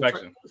back on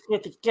the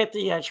get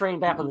the train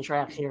back on the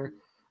tracks here.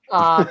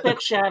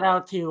 Big shout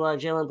out to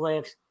Jalen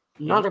Blakes.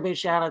 Another big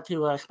shout out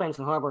to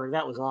Spencer Hubbard.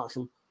 That was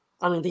awesome.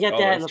 I mean, to get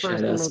that in the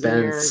first game of the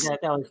year,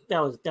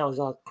 that was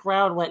a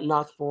crowd went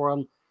nuts for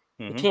him.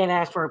 You can't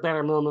ask for a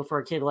better moment for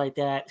a kid like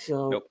that.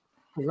 So,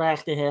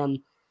 congrats to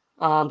him.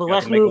 But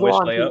let's move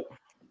on.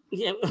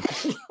 Yeah,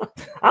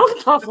 that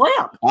was a tough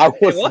layup. I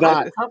was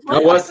not. I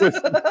wasn't.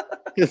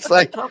 It's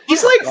like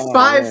he's like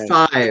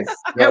 5'5".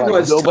 That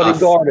was nobody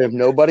guard him.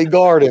 Nobody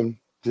guard him.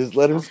 Just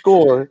let him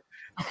score.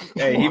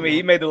 Hey,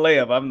 he made the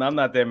layup. I'm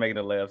not there making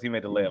the layups. He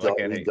made the layup. I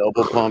can't hate.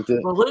 Double pumped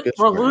it.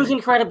 We're losing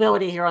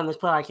credibility here on this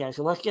podcast,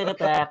 so let's get it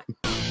back.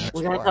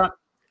 We're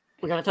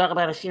gonna talk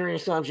about a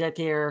serious subject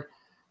here.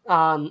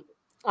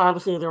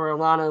 Obviously, there were a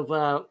lot of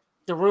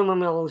the rumor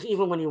mills.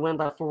 Even when you win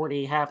by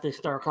 40, have to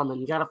start coming.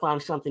 You got to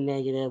find something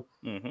negative.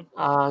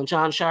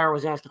 John Shire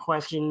was asked a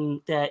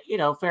question that,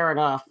 fair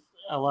enough.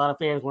 A lot of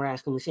fans were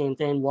asking the same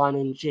thing. Why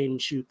didn't Jaden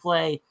Schutt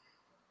play?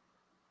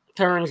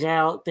 Turns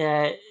out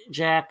that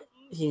Jack,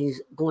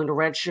 he's going to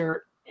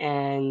redshirt,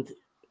 and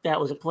that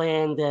was a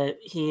plan that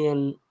he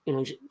and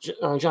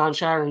John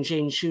Shire and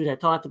Jaden Schutt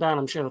had talked about.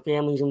 I'm sure the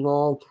family's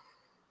involved.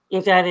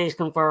 If that is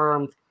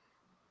confirmed,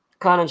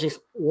 kind of just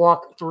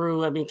walk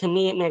through. I mean, to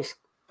me, it makes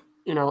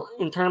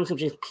in terms of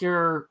just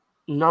pure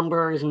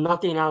numbers,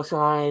 nothing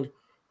outside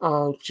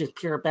of just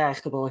pure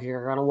basketball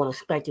here. I don't want to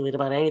speculate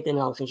about anything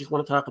else. I just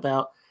want to talk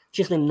about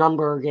just a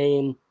number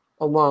game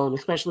alone,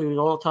 especially we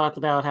all talked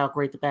about how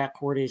great the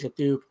backcourt is at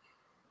Duke.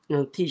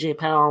 TJ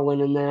Power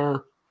went in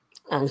there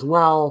as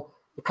well.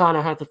 You kind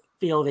of have to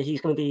feel that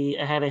he's going to be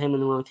ahead of him in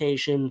the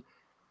rotation.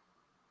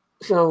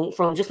 So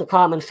from just a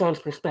common sense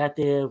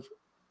perspective,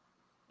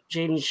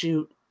 Jaden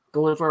Schutt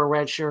going for a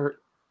red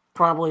shirt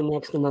probably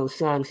makes the most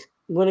sense.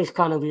 What is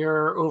kind of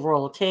your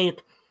overall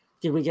take?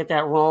 Did we get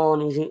that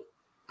wrong? Is it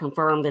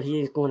confirmed that he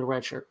is going to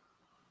redshirt?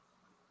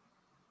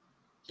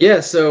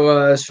 Yeah, so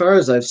as far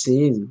as I've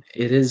seen,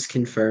 it is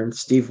confirmed.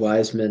 Steve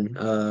Wiseman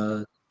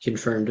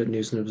confirmed, a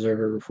News and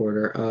Observer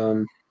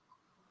reporter.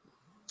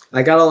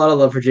 I got a lot of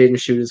love for Jaden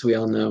Schutt, as we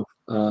all know.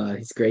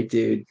 He's a great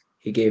dude.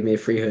 He gave me a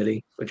free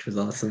hoodie, which was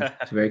awesome.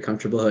 It's a very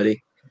comfortable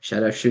hoodie.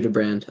 Shout out Shooter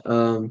brand.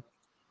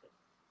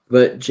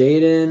 But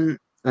Jaden,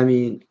 I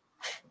mean,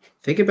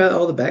 think about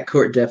all the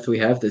backcourt depth we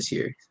have this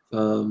year.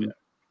 And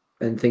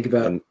think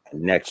about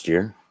next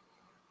year.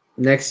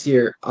 Next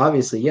year,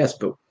 obviously, yes,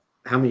 but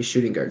how many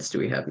shooting guards do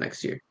we have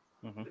next year?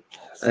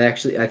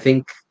 I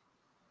think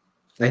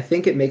I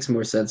think it makes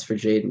more sense for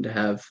Jaden to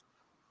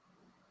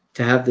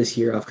have this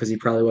year off because he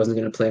probably wasn't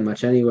going to play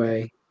much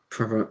anyway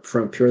from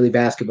a purely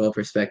basketball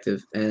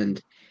perspective,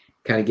 and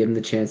kind of give him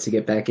the chance to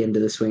get back into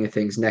the swing of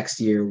things next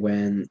year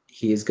when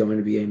he is going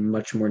to be a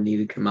much more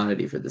needed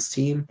commodity for this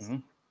team.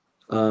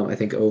 I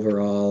think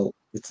overall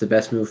it's the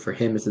best move for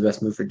him. It's the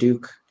best move for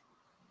Duke,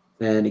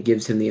 and it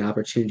gives him the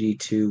opportunity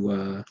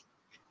to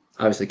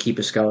obviously keep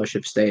a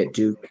scholarship, stay at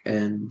Duke,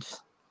 and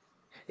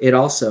it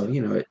also,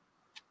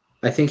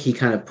 I think he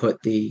kind of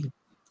put the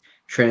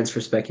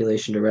transfer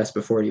speculation to rest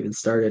before it even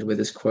started with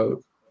his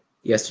quote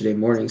yesterday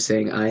morning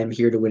saying, "I am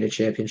here to win a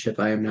championship.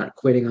 I am not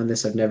quitting on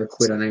this. I've never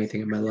quit on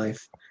anything in my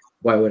life.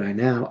 Why would I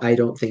now?" I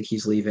don't think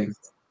he's leaving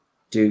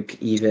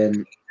Duke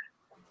even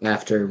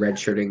after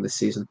redshirting this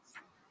season.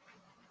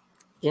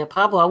 Yeah,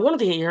 Pablo, I wanted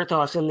to get your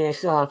thoughts on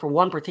this for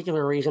one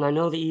particular reason. I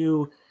know that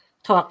you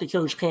talked to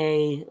Coach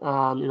K,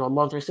 a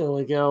month or so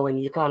ago,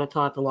 and you kind of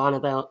talked a lot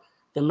about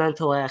the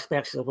mental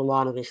aspects of a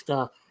lot of this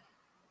stuff.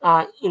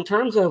 In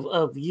terms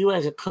of you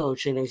as a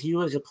coach and as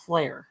you as a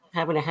player,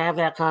 having to have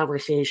that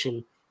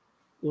conversation,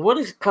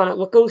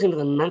 what goes into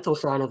the mental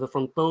side of it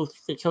from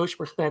both the coach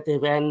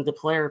perspective and the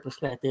player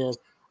perspective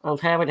of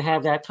having to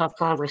have that tough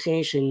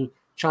conversation,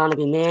 trying to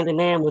be man to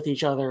man with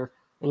each other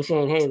and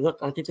saying, "Hey, look,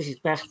 I think this is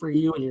best for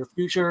you and your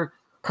future,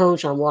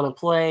 coach. I want to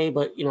play,"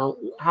 but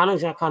how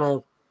does that kind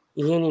of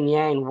yin and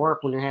yang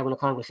work when you're having a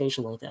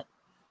conversation like that?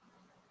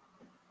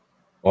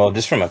 Well,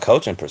 just from a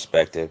coaching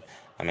perspective,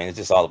 I mean, it's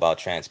just all about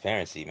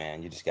transparency,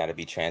 man. You just got to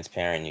be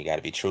transparent. You got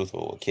to be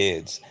truthful with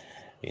kids.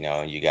 You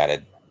got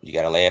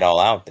to lay it all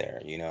out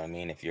there. You know what I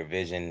mean? If your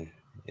vision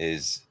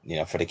is,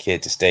 for the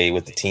kid to stay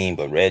with the team,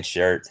 but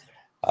redshirt,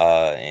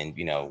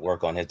 and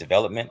work on his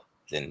development,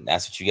 then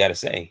that's what you got to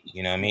say.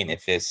 You know what I mean?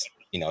 If it's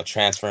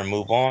transfer and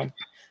move on,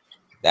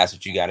 that's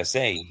what you got to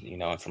say.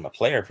 And from a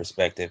player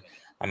perspective,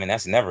 I mean,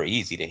 that's never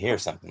easy to hear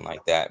something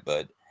like that.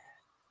 But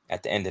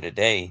at the end of the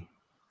day,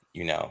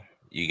 you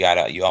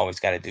always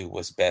gotta do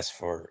what's best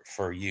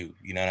for you.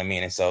 You know what I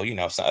mean? And so,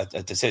 so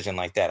a decision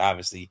like that,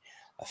 obviously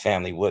a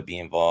family would be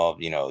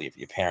involved, if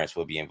your parents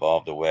would be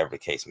involved or whatever the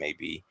case may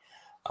be.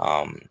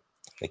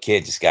 The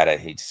kid just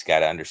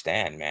gotta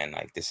understand, man,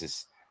 like this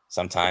is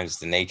sometimes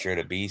the nature of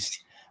the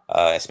beast,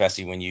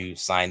 especially when you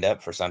signed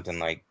up for something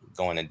like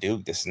going to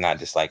Duke. This is not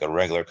just like a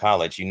regular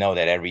college. You know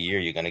that every year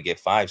you're going to get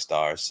 5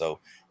 stars. So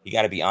you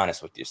got to be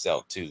honest with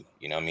yourself too.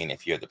 You know what I mean?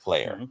 If you're the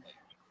player.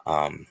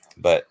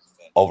 But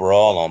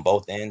overall, on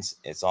both ends,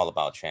 it's all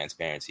about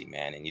transparency,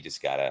 man. And you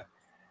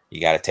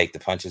gotta take the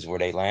punches where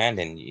they land,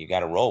 and you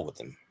gotta roll with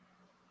them.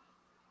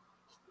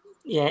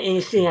 Yeah,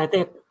 AC, I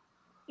think,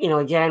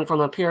 again,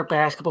 from a pure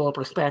basketball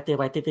perspective,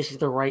 I think this is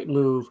the right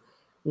move.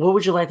 What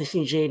would you like to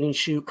see Jaden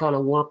Schutt kind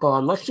of work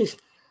on? Let's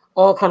just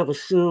all kind of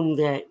assume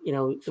that,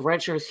 the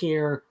red shirt's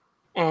here,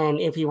 and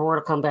if he were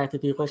to come back to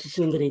Duke, let's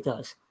assume that he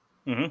does.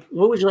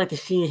 What would you like to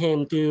see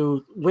him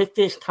do with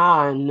this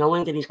time,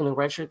 knowing that he's going to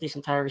redshirt this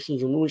entire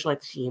season? What would you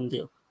like to see him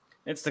do?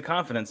 It's the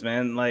confidence,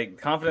 man. Like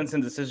confidence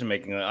in decision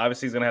making.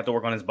 Obviously, he's going to have to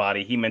work on his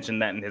body. He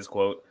mentioned that in his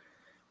quote.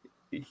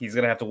 He's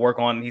still going to have to work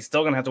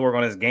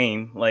on his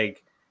game.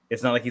 Like,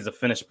 it's not like he's a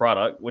finished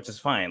product, which is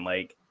fine.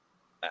 Like,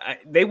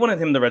 they wanted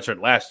him to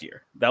redshirt last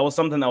year. That was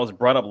something that was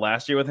brought up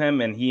last year with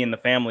him, and he and the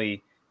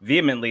family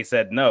vehemently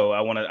said, "No,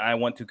 I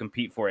want to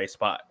compete for a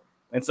spot."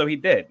 And so he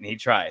did, and he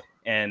tried,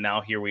 and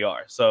now here we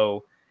are.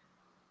 So,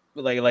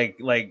 like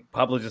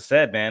Pablo just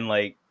said, man,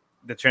 like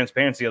the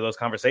transparency of those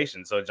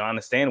conversations. So John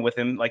is standing with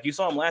him, like you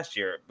saw him last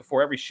year.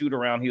 Before every shoot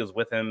around, he was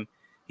with him.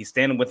 He's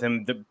standing with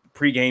him, the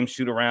pregame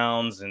shoot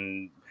arounds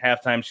and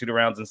halftime shoot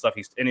arounds and stuff.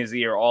 He's in his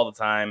ear all the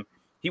time.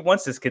 He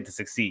wants this kid to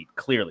succeed,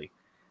 clearly.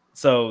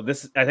 So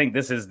I think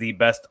this is the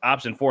best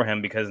option for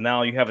him, because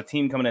now you have a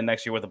team coming in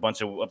next year with a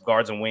bunch of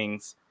guards and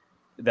wings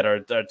that are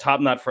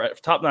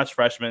top-notch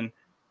freshmen.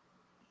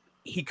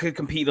 He could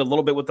compete a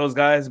little bit with those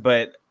guys,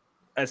 but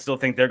I still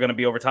think they're going to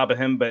be over top of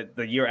him. But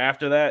the year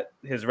after that,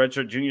 his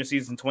redshirt junior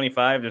season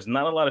 25, there's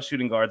not a lot of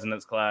shooting guards in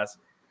this class.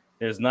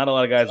 There's not a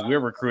lot of guys we're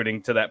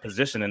recruiting to that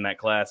position in that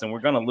class, and we're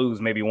going to lose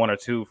maybe 1 or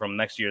 2 from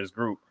next year's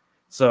group.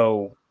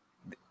 So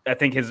I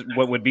think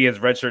what would be his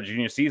redshirt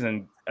junior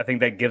season, I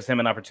think that gives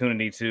him an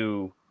opportunity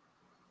to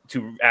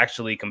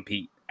actually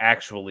compete.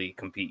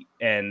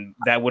 And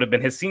that would have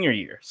been his senior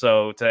year.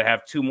 So to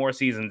have 2 more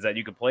seasons that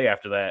you could play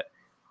after that,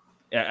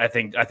 I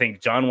think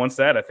John wants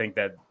that. I think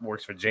that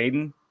works for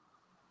Jaden.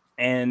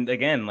 And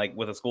again, like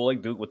with a school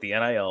like Duke, with the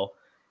NIL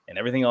and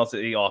everything else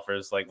that he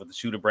offers, like with the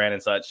shooter brand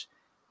and such,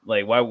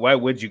 like why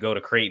would you go to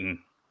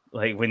Creighton,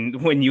 like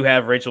when you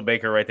have Rachel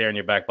Baker right there in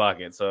your back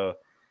pocket? So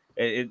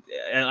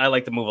I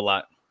like the move a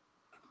lot.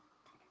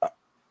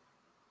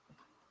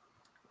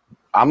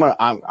 I'm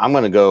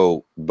gonna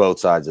go both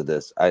sides of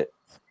this.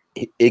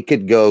 It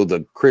could go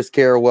the Chris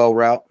Carrawell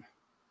route,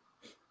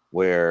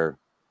 where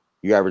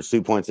you average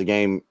 2 points a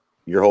game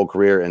your whole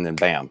career, and then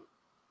bam,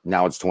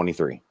 now it's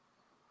 23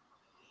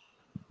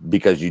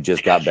 because you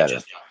just got better.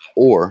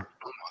 Or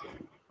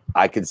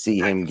I could see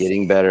him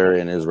getting better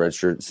in his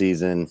redshirt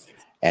season,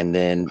 and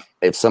then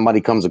if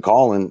somebody comes a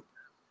calling,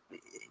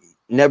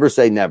 never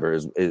say never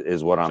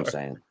is what I'm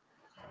saying.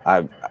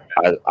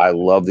 I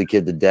love the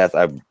kid to death.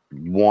 I've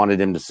wanted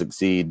him to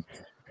succeed,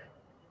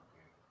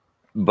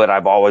 but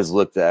I've always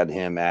looked at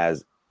him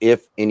as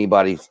if,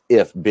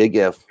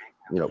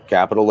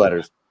 capital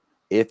letters,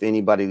 if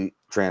anybody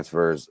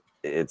transfers,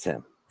 it's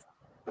him.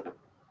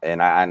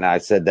 And I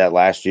said that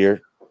last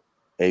year.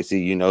 AC,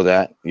 you know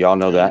that. Y'all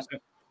know that.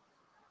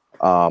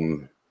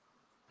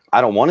 I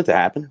don't want it to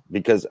happen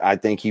because I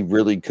think he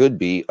really could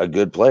be a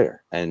good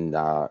player. And,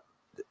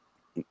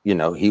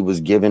 he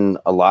was given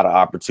a lot of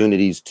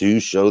opportunities to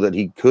show that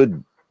he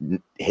could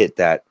hit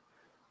that,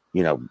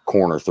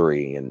 corner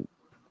three and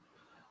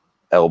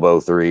elbow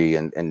three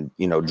and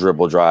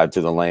dribble drive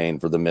to the lane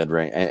for the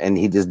mid-range. And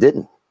he just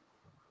didn't.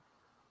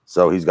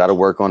 So he's got to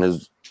work on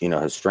his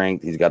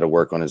strength. He's got to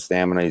work on his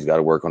stamina. He's got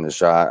to work on his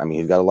shot. I mean,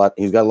 he's got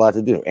a lot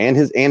to do. And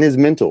his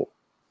mental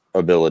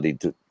ability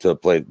to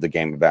play the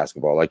game of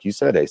basketball. Like you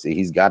said, AC,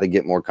 he's got to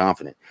get more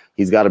confident.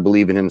 He's got to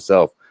believe in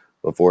himself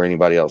before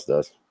anybody else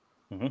does.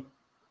 Mm-hmm.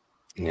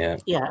 Yeah.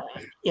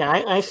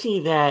 I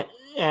see that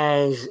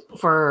as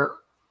for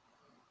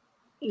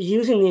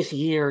using this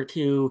year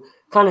to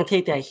kind of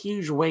take that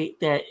huge weight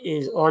that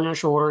is on your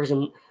shoulders,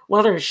 and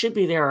whether it should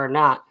be there or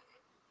not,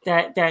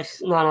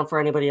 that's not up for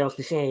anybody else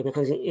to say,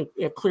 because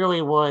it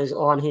clearly was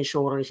on his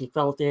shoulders. He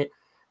felt it.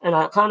 And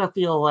I kind of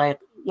feel like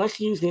let's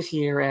use this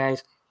year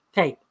as,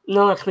 hey,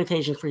 no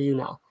expectations for you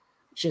now.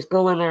 Just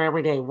go in there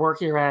every day,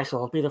 work your ass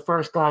off, be the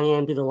first guy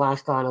in, be the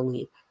last guy to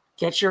leave.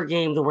 Get your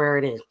game to where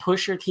it is.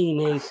 Push your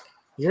teammates.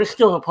 You're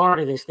still a part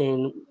of this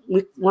thing.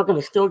 We're going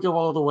to still go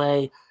all the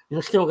way.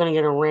 You're still going to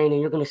get a ring,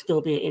 and you're going to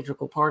still be an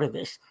integral part of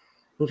this.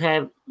 We've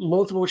had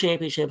multiple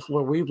championships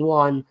where we've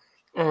won,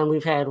 and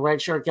we've had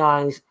redshirt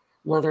guys,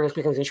 whether it's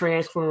because of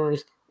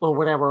transfers or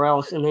whatever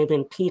else, and they've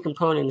been key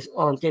components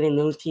on getting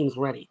those teams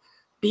ready.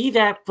 Be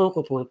that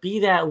focal point, be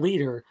that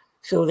leader,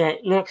 so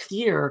that next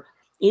year,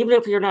 even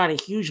if you're not a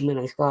huge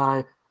minutes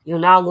guy, you're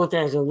now looked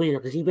at as a leader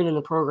because you've been in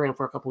the program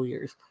for a couple of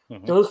years.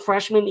 Mm-hmm. Those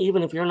freshmen,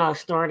 even if you're not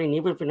starting,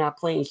 even if you're not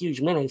playing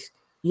huge minutes,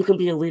 you can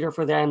be a leader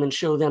for them and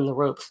show them the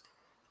ropes.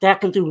 That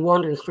can do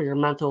wonders for your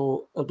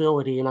mental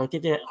ability, and I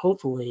think that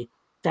hopefully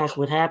that's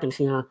what happens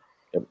here.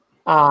 Yep.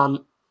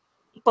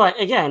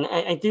 But again,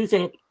 I do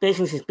think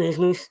business is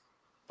business.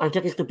 I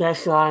think it's the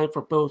best side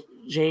for both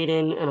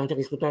Jaden, and I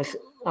think it's the best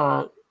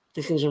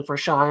decision for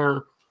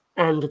Shire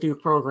and the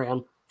Duke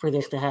program for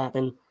this to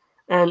happen.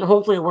 And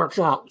hopefully it works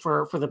out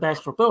for the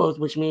best for both,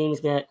 which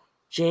means that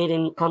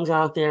Jaden comes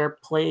out there,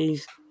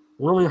 plays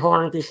really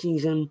hard this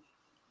season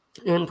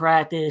in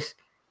practice,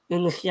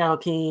 in the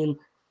scout team,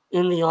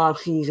 in the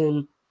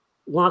offseason,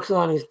 works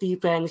on his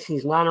defense,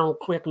 his lateral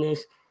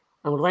quickness.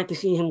 I would like to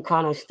see him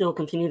kind of still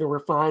continue to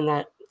refine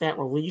that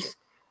release.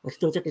 I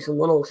still think it's a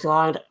little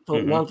side.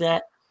 Don't love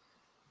that.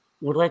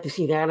 Would like to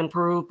see that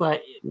improve,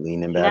 but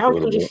leaning back a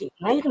little bit.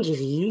 Now you can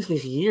just use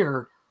this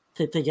year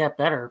to get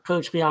better.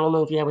 Coach B, I don't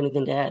know if you have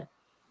anything to add.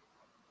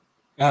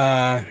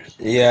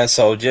 Yeah,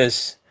 so all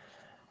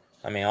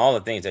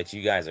the things that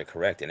you guys are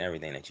correct in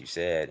everything that you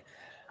said.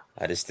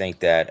 I just think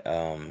that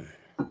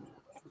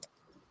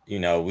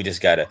we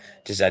just gotta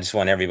I just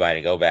want everybody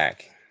to go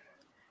back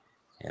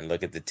and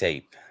look at the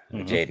tape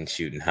of Jaden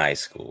Schutt in high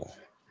school.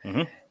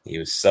 Mm-hmm. He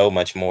was so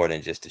much more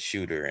than just a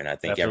shooter, and I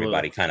think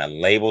everybody kind of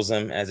labels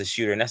him as a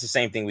shooter, and that's the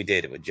same thing we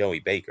did with Joey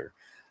Baker.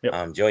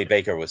 Yep. Joey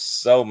Baker was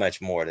so much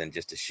more than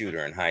just a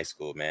shooter in high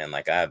school, man.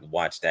 Like, I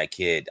watched that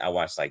kid. I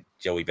watched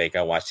Joey Baker.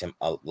 I watched him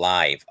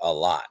live a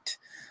lot,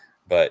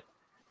 but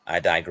I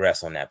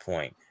digress on that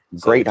point.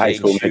 Great high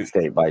school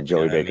mixtape by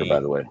Joey Baker, by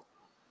the way.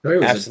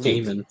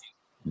 Absolutely.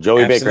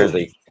 Joey Baker is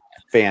a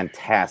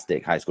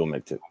fantastic high school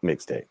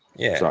mixtape.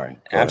 Yeah, sorry.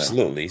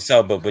 Absolutely.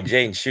 So, but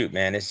Jaden Schutt,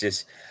 man, it's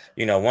just,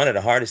 one of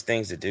the hardest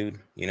things to do,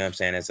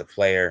 as a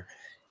player,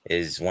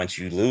 is once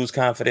you lose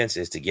confidence,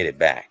 is to get it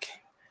back.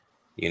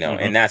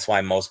 And that's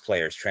why most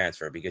players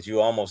transfer, because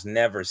you almost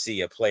never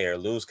see a player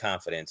lose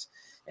confidence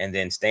and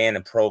then stay in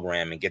the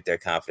program and get their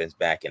confidence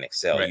back and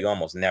excel. Right. You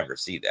almost never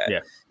see that. Yeah.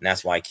 And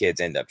that's why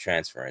kids end up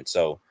transferring.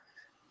 So,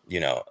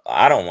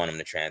 I don't want them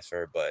to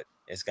transfer, but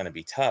it's going to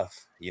be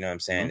tough,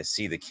 to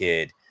see the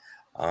kid,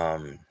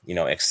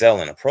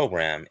 excel in a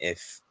program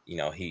if,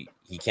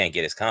 he can't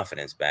get his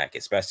confidence back,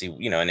 especially,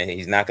 and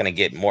he's not going to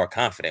get more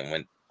confident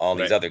when all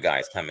these other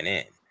guys coming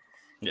in.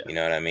 Yeah. You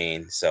know what I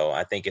mean? So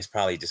I think it's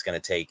probably just going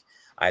to take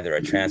either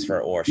a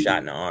transfer or a shot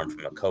in the arm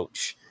from a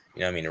coach,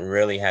 to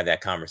really have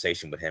that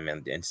conversation with him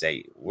and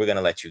say, we're going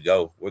to let you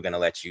go. We're going to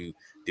let you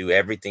do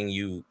everything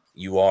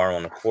you are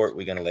on the court.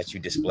 We're going to let you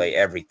display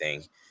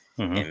everything.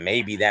 Mm-hmm. And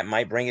maybe that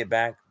might bring it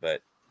back,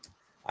 but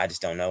I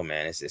just don't know,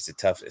 man. It's a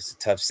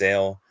tough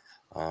sell.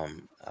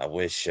 I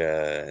wish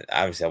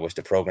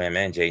the program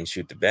and Jaden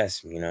Schutt the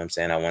best.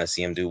 I want to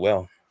see him do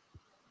well.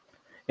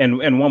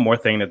 And one more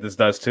thing that this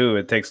does too,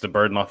 it takes the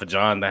burden off of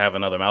John to have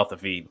another mouth to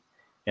feed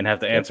and have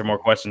to answer more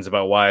questions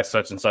about why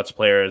such and such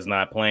player is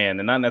not playing,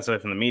 and not necessarily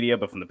from the media,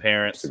 but from the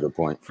parents, that's a good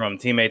point, from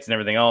teammates and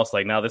everything else.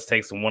 Like, now this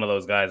takes one of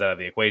those guys out of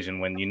the equation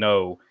when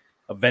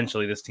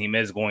eventually this team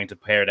is going to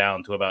pare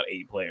down to about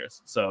 8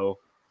 players. So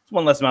it's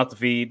one less mouth to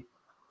feed.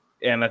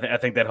 And I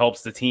think that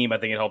helps the team. I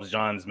think it helps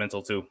John's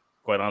mental too,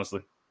 quite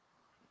honestly.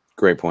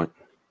 Great point.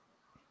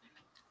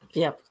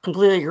 Yeah,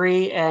 completely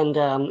agree. And,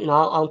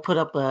 I'll put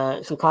up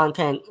some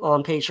content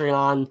on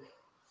Patreon,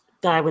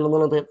 diving a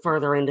little bit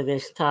further into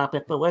this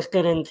topic. But let's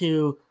get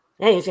into,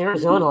 it's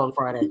Arizona on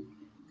Friday.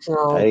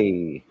 So,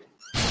 hey,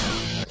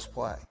 let's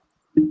play.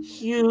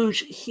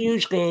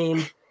 Huge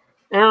game.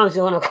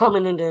 Arizona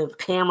coming into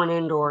Cameron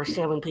Indoor,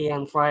 7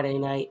 p.m. Friday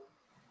night.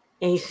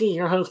 AC,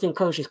 you're hosting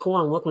Coach's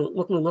Corner. What can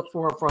we look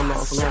for from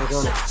Arizona?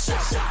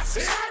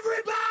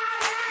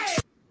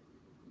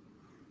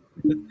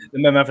 The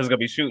Memphis is going to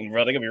be shooting,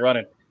 bro. They're going to be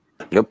running.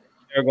 Yep.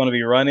 They're going to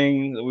be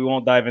running. We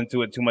won't dive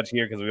into it too much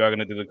here because we are going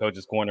to do the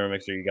Coach's Corner.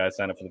 Make sure you guys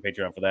sign up for the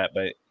Patreon for that.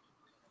 But,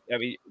 I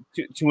mean,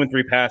 2 and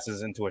 3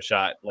 passes into a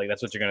shot. Like,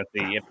 that's what you're going to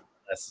see.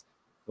 That's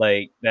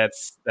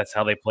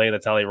how they play.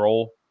 That's how they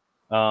roll.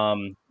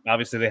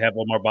 Obviously, they have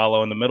Omar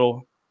Ballo in the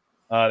middle.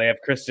 They have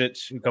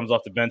Kristich, who comes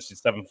off the bench.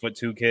 He's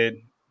 7'2"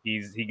 kid.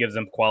 He gives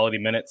them quality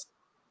minutes.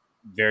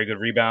 Very good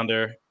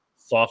rebounder.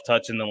 Soft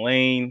touch in the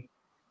lane.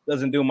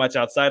 Doesn't do much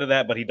outside of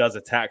that, but he does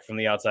attack from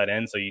the outside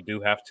end. So you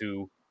do have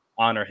to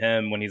honor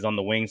him when he's on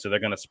the wing. So they're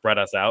going to spread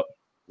us out,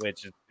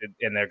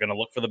 and they're going to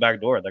look for the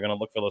back door. They're going to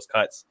look for those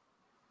cuts.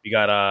 You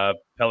got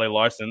Pele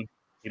Larson.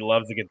 He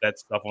loves to get that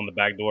stuff on the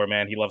back door,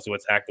 man. He loves to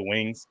attack the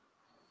wings.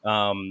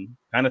 Kind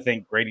of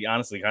think Grady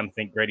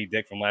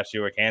Dick from last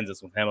year at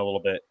Kansas with him a little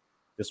bit.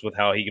 Just with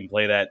how he can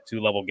play that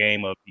 2-level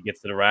game of he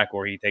gets to the rack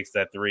or he takes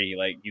that 3.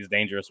 Like, he's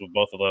dangerous with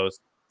both of those.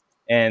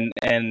 And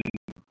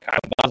Kyle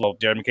Boswell,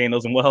 Jared McCain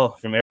knows him well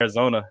from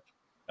Arizona.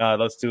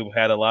 Those two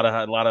had a lot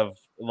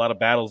of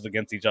battles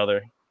against each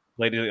other.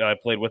 Played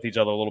with each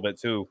other a little bit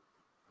too.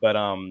 But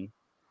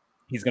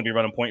he's going to be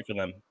running point for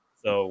them.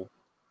 So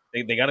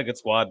they got a good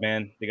squad,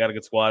 man. They got a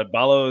good squad.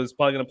 Ballo is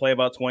probably going to play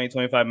about 20,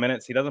 25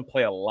 minutes. He doesn't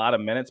play a lot of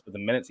minutes, but the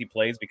minutes he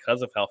plays,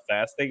 because of how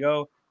fast they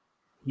go,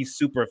 he's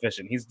super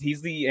efficient.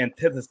 He's the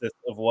antithesis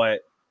of what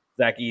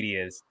Zach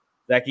Edey is.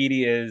 Zach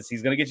Edey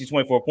he's going to get you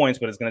 24 points,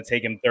 but it's going to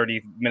take him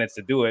 30 minutes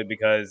to do it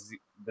because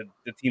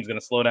the team's going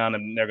to slow down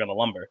and they're going to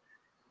lumber.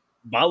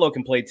 Ballo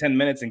can play 10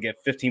 minutes and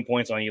get 15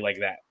 points on you like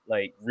that,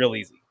 like real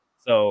easy.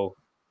 So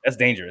that's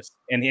dangerous.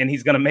 And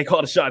he's going to make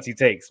all the shots he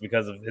takes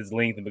because of his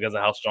length and because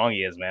of how strong he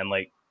is, man.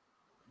 Like,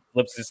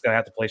 Flip's just going to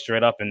have to play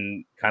straight up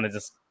and kind of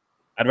just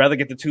 – I'd rather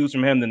get the 2s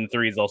from him than the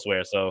 3s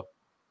elsewhere. So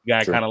you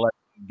got to kind of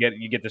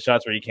get the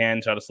shots where you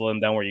can, try to slow him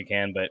down where you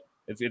can. But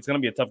it's going to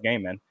be a tough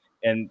game, man.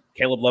 And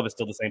Caleb Love is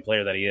still the same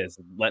player that he is.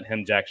 Let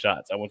him jack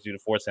shots. I want you to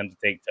force him to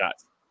take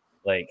shots.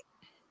 Like,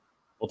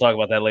 we'll talk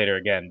about that later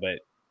again. But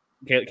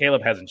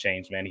Caleb hasn't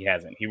changed, man. He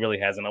hasn't. He really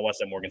hasn't. I watched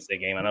that Morgan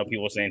State game. I know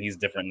people are saying he's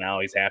different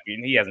now. He's happy.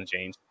 And he hasn't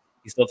changed.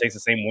 He still takes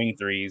the same wing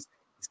 3s.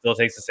 He still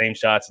takes the same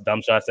shots,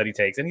 dumb shots that he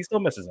takes. And he still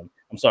misses them.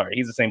 I'm sorry.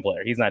 He's the same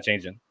player. He's not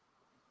changing.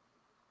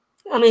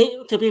 I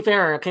mean, to be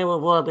fair,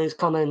 Caleb Love is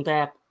coming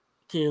back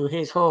to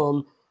his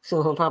home.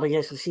 So he'll probably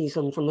get to see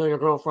some familiar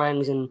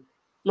girlfriends and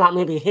not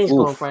maybe his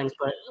girlfriends,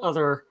 but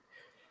other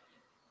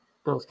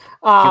girls.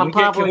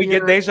 Can we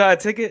get Deja a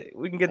ticket?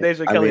 We can get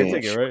Deja Kelly a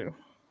ticket,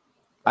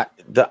 right?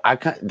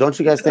 Don't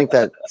you guys think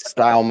that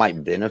style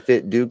might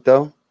benefit Duke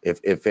though?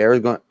 If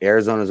Arizona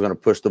is going to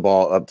push the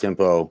ball up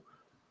tempo,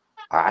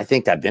 I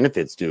think that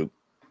benefits Duke.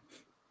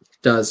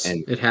 It does.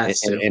 And it has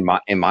to.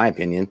 In my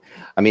opinion.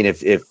 I mean,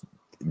 if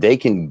they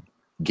can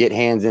get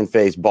hands in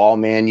face, ball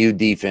man you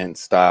defense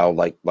style,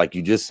 like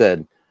you just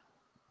said,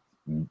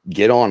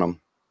 get on them,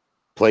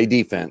 play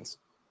defense,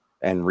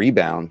 and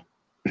rebound.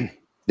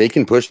 They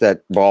can push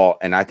that ball,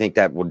 and I think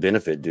that would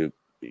benefit Duke.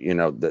 You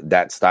know,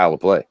 that style of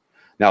play.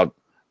 Now,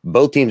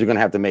 both teams are going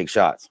to have to make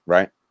shots,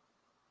 right?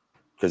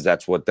 Because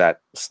that's what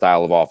that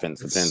style of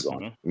offense depends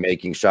on: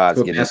 making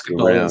shots, getting to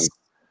the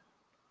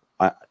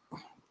rim.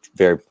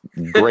 Very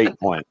great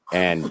point,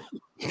 and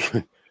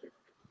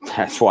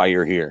that's why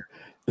you're here.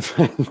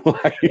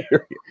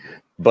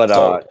 But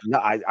no,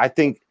 I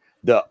think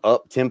the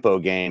up-tempo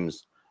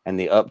games and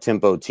the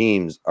up-tempo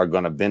teams are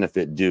going to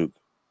benefit Duke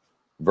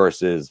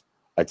versus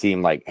a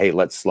team like, hey,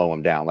 let's slow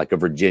them down, like a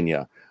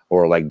Virginia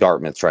or like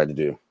Dartmouth tried to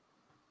do.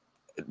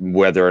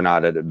 Whether or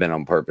not it had been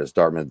on purpose,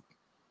 Dartmouth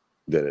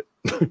did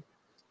it.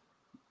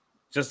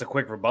 Just a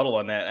quick rebuttal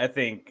on that. I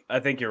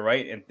think you're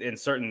right. In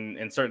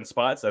certain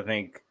spots, I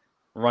think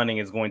running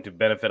is going to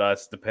benefit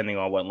us depending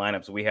on what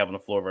lineups we have on the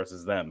floor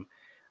versus them.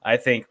 I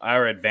think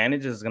our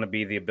advantage is going to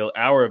be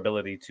our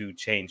ability to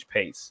change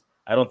pace.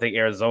 I don't think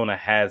Arizona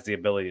has the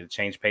ability to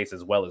change pace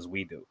as well as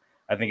we do.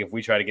 I think if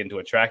we try to get into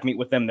a track meet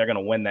with them, they're going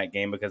to win that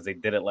game because they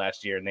did it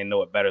last year and they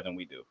know it better than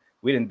we do.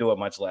 We didn't do it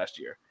much last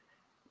year.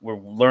 We're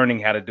learning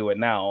how to do it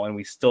now, and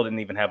we still didn't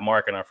even have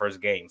Mark in our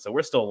first game. So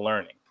we're still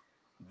learning.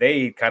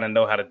 They kind of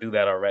know how to do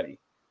that already.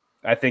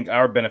 I think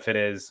our benefit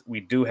is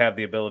we do have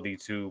the ability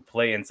to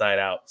play inside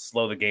out,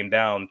 slow the game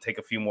down, take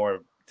a few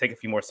more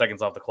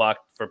seconds off the clock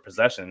for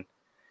possession.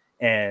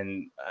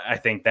 And I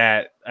think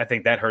that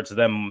hurts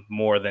them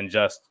more than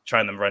just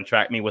trying to run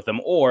track meet with them,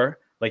 or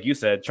like you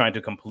said, trying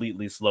to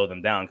completely slow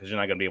them down because you're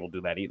not going to be able to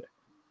do that either.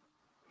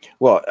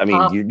 Well, I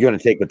mean, you're going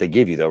to take what they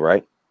give you, though,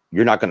 right?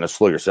 You're not going to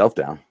slow yourself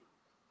down.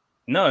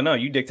 No,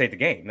 you dictate the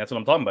game. That's what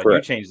I'm talking about.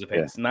 Correct. You change the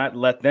pace, not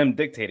let them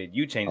dictate it.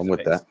 You change the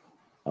pace.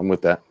 I'm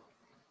with that.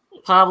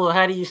 Pablo,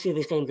 how do you see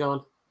this game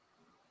going?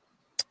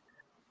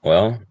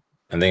 Well,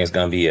 I think it's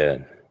going to be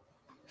a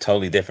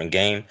totally different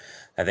game.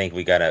 I think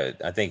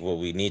what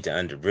we need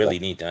to really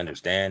need to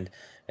understand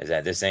is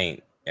that this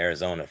ain't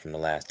Arizona from the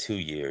last 2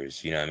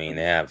 years. You know what I mean?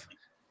 They have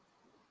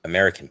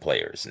American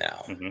players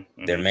now.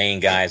 Their main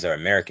guys are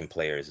American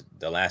players.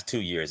 The last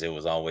 2 years, it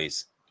was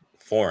always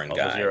foreign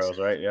guys. Zeros,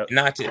 right? Yep.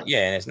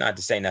 And it's not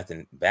to say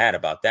nothing bad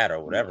about that or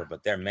whatever,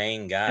 but their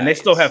main guys. And they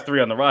still have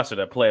 3 on the roster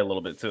that play a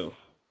little bit too.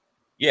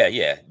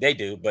 Yeah, they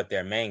do. But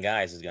their main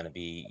guys is going to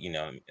be,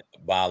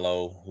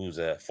 Balo, who's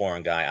a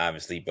foreign guy,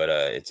 obviously, but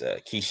it's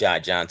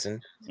Keyshawn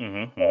Johnson.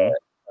 I'm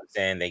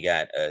saying they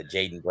got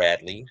Jaden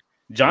Bradley.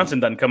 Johnson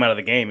doesn't come out of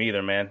the game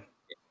either, man.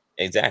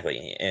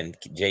 Exactly. And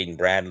Jaden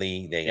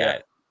Bradley, they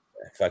got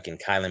fucking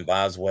Kylan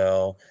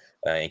Boswell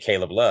and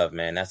Caleb Love,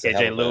 man. That's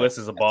KJ Lewis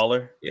is a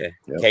baller. Yeah.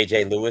 Yep.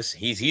 KJ Lewis,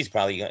 he's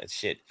probably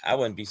shit. I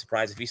wouldn't be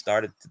surprised if he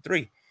started the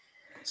 3.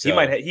 So,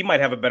 he might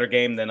have a better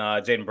game than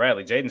Jaden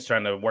Bradley. Jaden's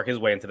trying to work his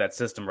way into that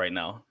system right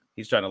now.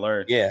 He's trying to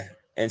learn. Yeah.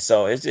 And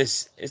so it's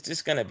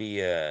just gonna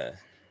be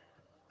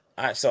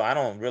so I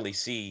don't really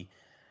see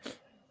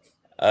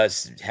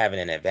us having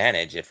an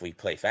advantage if we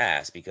play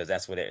fast, because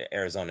that's what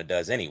Arizona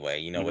does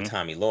anyway, with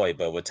Tommy Lloyd.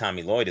 But what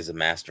Tommy Lloyd is a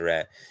master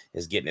at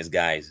is getting his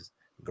guys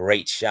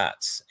great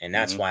shots. And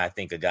that's why I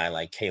think a guy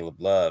like Caleb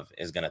Love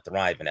is going to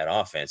thrive in that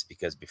offense,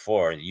 because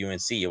before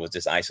UNC, it was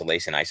just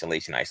isolation,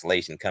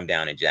 come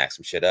down and jack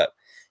some shit up.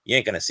 You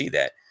ain't going to see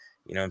that.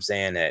 You know what I'm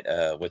saying?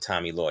 That with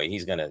Tommy Lloyd,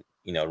 he's going to,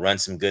 run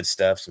some good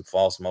stuff, some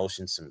false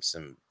motion, some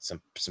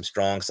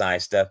strong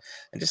side stuff,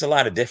 and just a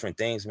lot of different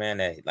things, man,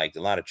 that like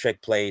a lot of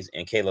trick plays.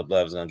 And Caleb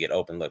Love is going to get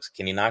open looks.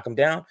 Can he knock him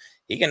down?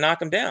 He can knock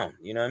him down.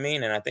 You know what I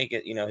mean? And I think,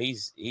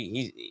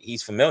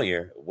 he's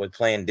familiar with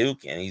playing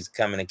Duke, and he's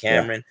coming to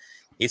Cameron. Yeah.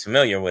 He's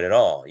familiar with it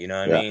all. You know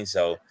what I mean?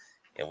 So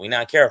if we're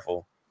not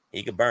careful,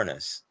 he could burn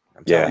us.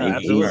 I'm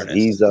telling you,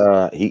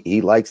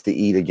 he likes to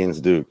eat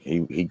against Duke.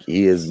 He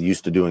is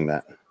used to doing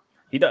that.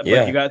 He does.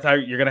 Yeah.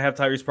 But you're gonna have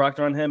Tyrese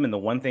Proctor on him, and the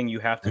one thing you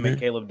have to make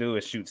Caleb do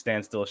is shoot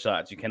standstill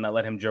shots. You cannot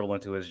let him dribble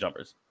into his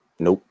jumpers.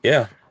 Nope.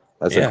 Yeah,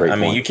 that's a great point. I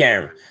mean, you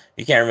can't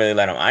really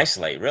let him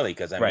isolate, really,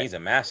 because he's a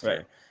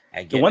master.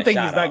 Right. The one thing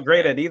he's not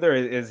great at either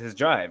is his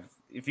drive.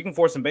 If you can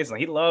force him baseline,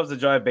 he loves to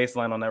drive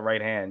baseline on that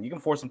right hand. You can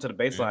force him to the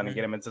baseline and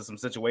get him into some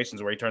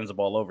situations where he turns the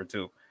ball over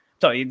too.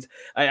 So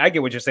I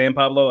get what you're saying,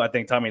 Pablo. I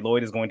think Tommy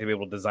Lloyd is going to be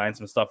able to design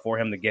some stuff for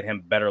him to get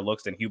him better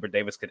looks than Hubert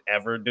Davis could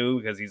ever do,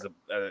 because he's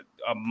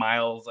a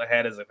miles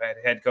ahead as a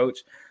head coach.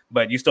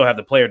 But you still have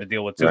the player to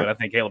deal with too, and I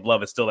think Caleb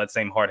Love is still that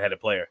same hard-headed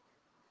player.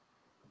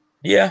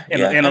 Yeah,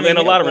 in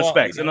a lot of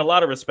respects. In a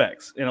lot of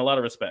respects.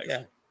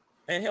 Yeah.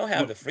 And he'll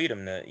have the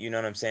freedom to,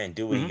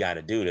 do what he got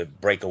to do to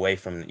break away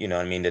from,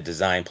 the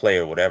design play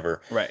or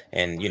whatever. Right.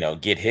 And,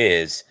 get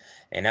his.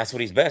 And that's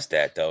what he's best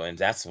at, though. And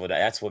that's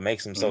what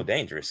makes him so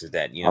dangerous, is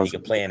that, he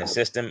can play in a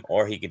system,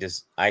 or he could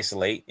just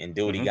isolate and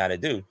do what he got to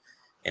do.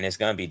 And it's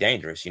going to be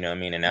dangerous,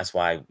 And that's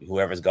why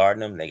whoever's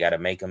guarding him, they got to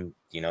make him,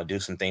 do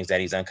some things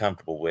that he's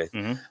uncomfortable with.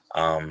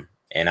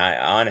 And I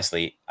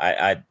honestly,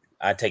 I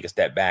take a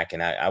step back,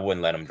 and I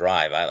wouldn't let him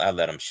drive. I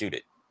let him shoot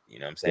it. You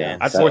know what I'm saying?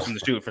 Yeah, I'd force him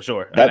to shoot for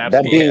sure.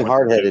 That being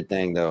hard-headed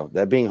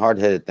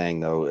thing,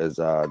 though, is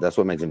that's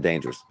what makes him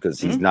dangerous, because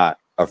he's not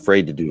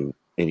afraid to do.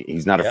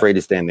 He's not afraid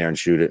to stand there and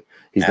shoot it.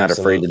 He's not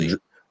afraid to.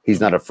 He's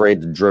not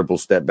afraid to dribble,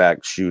 step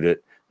back, shoot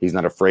it. He's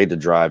not afraid to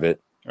drive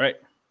it. Right.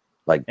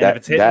 Like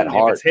that. That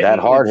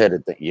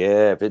hard-headed thing.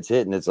 Yeah, if it's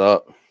hitting, it's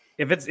up.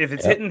 If it's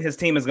hitting, his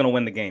team is going to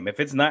win the game. If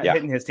it's not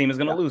hitting, his team is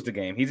going to lose the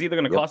game. He's either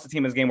going to cost the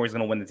team his game, or he's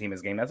going to win the team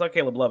his game. That's how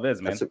Caleb Love is,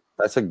 man.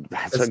 That's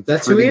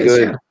who he is.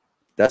 Yeah.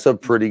 That's a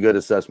pretty good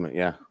assessment.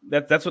 Yeah.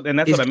 That's what I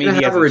mean.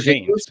 He hasn't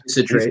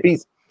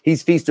changed.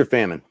 He's feast or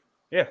famine.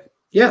 Yeah.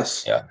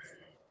 Yes. Yeah.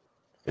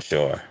 For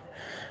sure.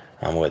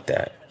 I'm with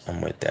that.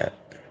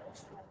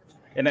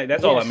 And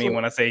that's all I mean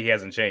when I say he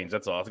hasn't changed.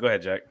 That's all. So go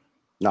ahead, Jack.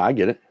 No, I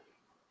get it.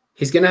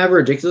 He's going to have a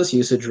ridiculous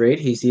usage rate.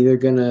 He's either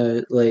going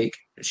to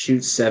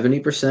shoot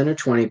 70% or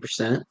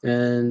 20%.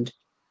 And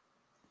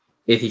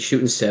if he's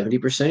shooting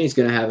 70%, he's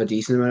going to have a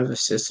decent amount of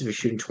assists. If he's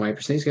shooting 20%,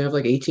 he's going to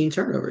have 18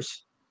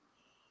 turnovers.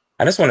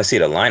 I just want to see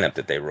the lineup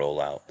that they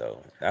roll out,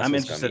 though. I'm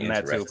interested in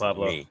that too,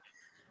 Pablo.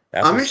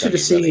 I'm interested to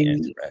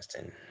see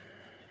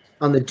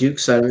on the Duke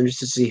side. I'm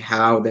interested to see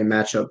how they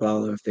match up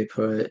Balo. If they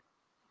put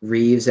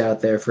Reeves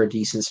out there for a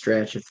decent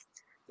stretch, if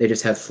they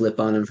just have Flip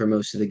on him for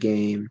most of the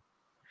game.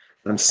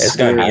 It's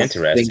going to be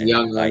interesting.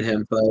 Young on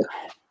him, but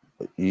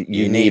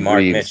you need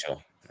Mark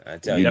Mitchell.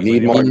 You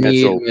need Mark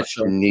Mitchell.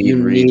 You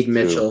need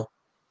Mitchell.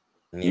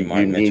 You need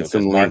Mark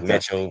Mitchell. Mark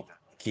Mitchell,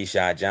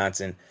 Keyshawn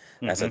Johnson.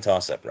 That's a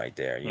toss-up right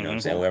there. You know what I'm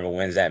saying? Whoever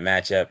wins that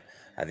matchup,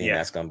 I think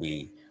that's going to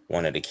be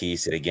one of the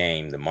keys to the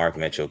game, the Mark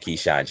Mitchell,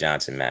 Keyshawn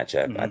Johnson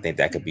matchup. I think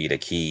that could be the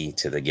key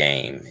to the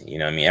game. You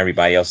know what I mean?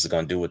 Everybody else is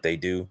going to do what they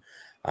do.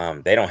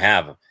 They don't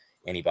have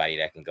anybody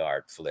that can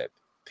guard Flip,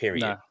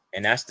 period.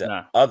 And that's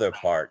the other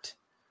part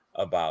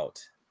about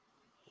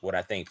what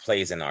I think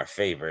plays in our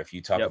favor. If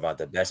you talk about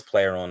the best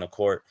player on the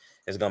court,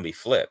 it's going to be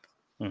Flip.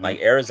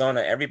 Like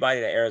Arizona, everybody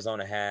that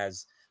Arizona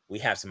has, we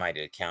have somebody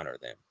to counter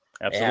them.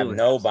 Absolutely. They have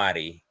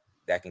nobody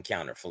that can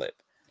counter Flip.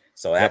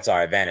 So that's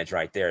our advantage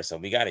right there. So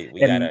we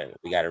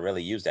gotta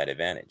really use that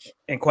advantage.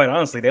 And quite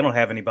honestly, they don't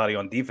have anybody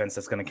on defense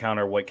that's going to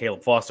counter what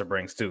Caleb Foster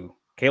brings too.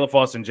 Caleb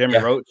Foster and Jeremy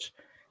Roach.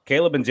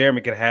 Caleb and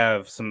Jeremy could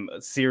have some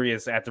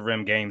serious at the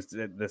rim games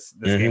this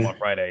game on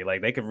Friday.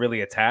 Like they could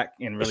really attack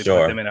and really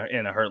put them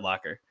in a hurt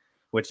locker,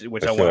 which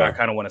I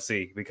kind of want to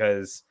see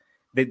because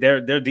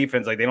their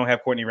defense, like they don't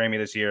have Courtney Ramey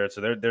this year,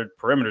 so their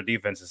perimeter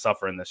defense is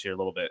suffering this year a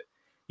little bit.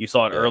 You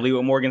saw it early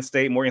with Morgan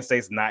State. Morgan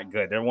State's not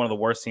good. They're one of the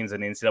worst teams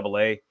in the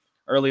NCAA.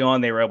 Early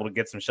on, they were able to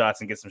get some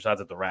shots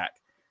at the rack.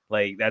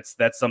 Like that's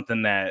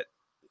something that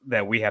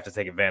we have to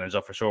take advantage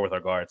of for sure with our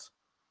guards.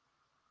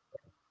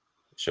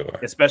 Sure.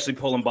 Especially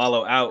pulling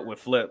Ballo out with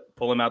Flip,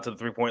 pull him out to the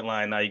 3-point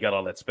line. Now you got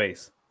all that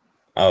space.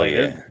 Oh,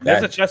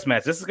 There's a chess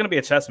match. This is going to be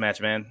a chess match,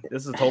 man.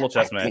 This is a total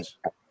chess match.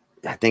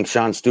 I think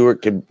Sean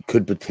Stewart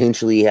could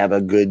potentially have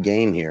a good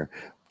game here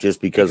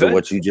just because of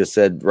what you just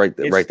said right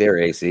there,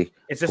 AC.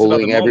 It's just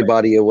pulling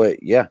everybody away.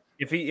 Yeah.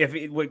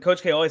 If what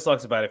Coach K always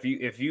talks about,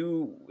 if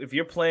you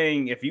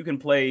can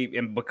play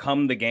and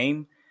become the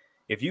game,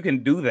 if you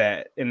can do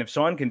that, and if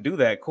Sean can do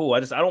that, cool. I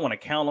don't want to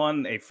count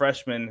on a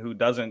freshman who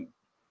doesn't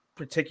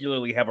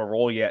particularly have a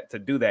role yet to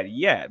do that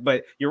yet.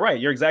 But you're right.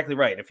 You're exactly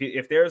right.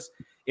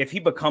 If he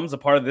becomes a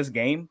part of this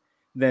game,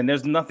 then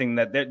there's nothing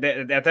that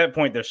at that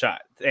point they're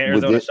shot.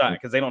 Arizona's shot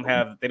because they don't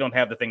have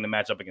the thing to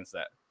match up against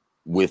that.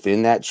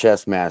 Within that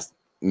chess match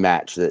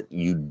that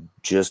you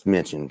just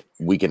mentioned,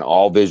 we can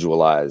all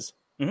visualize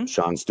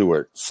Sean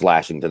Stewart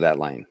slashing to that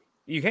lane.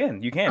 You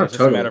can. It's just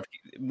a matter of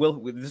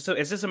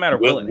it's just a matter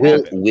of will it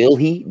happen. Will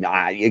he?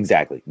 Nah,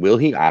 exactly. Will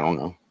he? I don't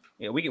know.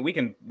 Yeah, we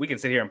can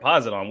sit here and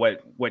posit on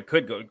what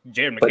could go.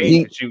 Jared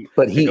McCain could shoot,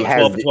 but he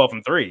has 12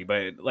 from 3.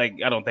 But like,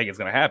 I don't think it's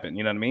going to happen.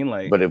 You know what I mean?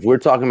 Like, but if we're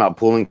talking about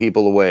pulling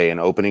people away and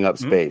opening up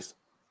space,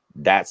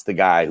 that's the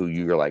guy who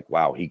you're like,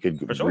 wow, he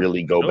could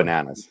really go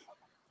bananas.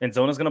 And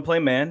Zona's going to play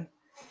man.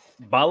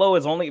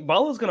 Ballo's going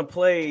to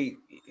play.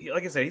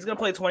 Like I said, he's going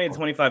to play 20 to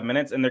 25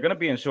 minutes, and they're going to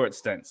be in short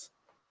stints.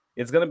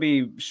 It's going to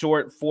be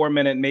short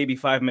 4-minute, maybe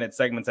 5-minute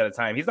segments at a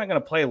time. He's not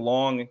going to play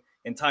long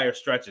entire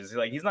stretches.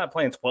 Like he's not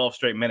playing 12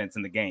 straight minutes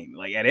in the game.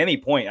 Like at any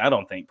point, I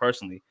don't think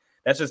personally.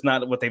 That's just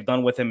not what they've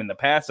done with him in the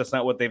past. That's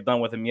not what they've done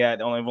with him yet.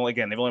 They've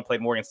only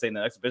played Morgan State in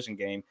the exhibition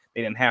game.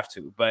 They didn't have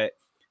to, but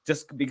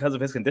just because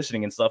of his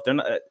conditioning and stuff, they're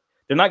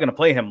not going to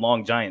play him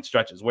long giant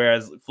stretches.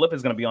 Whereas Flip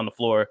is going to be on the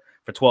floor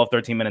for 12,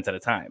 13 minutes at a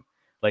time.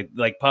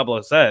 Like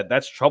Pablo said,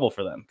 that's trouble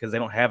for them because they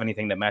don't have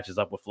anything that matches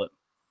up with Flip.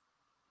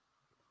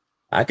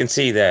 I can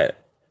see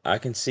that. I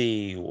can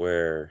see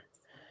where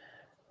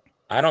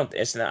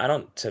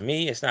to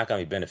me, it's not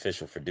going to be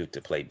beneficial for Duke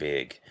to play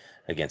big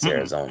against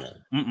Arizona.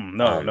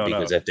 No.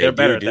 Because if they they're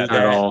better do at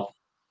that, all.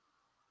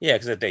 Yeah,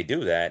 because if they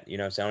do that,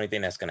 the only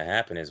thing that's going to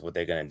happen is what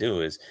they're going to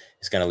do is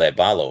it's going to let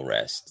Ballo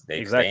rest. They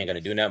ain't going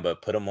to do nothing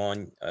but put him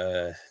on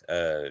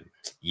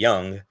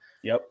Young.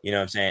 Yep. You know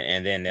what I'm saying?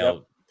 And then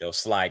they'll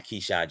slide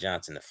Keyshawn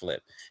Johnson to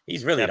Flip.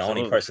 He's really the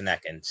only person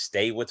that can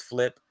stay with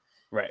Flip.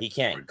 Right. He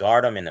can't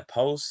guard him in the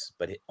post,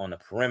 but on the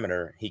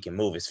perimeter, he can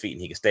move his feet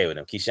and he can stay with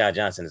him. Keyshawn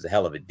Johnson is a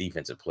hell of a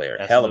defensive player.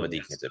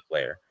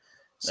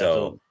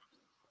 So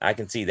I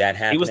can see that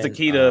happening. He was the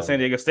key to San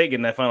Diego State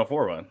getting that Final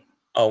Four run.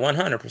 Oh,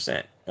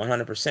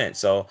 100%.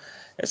 So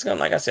it's going to,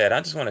 like I said,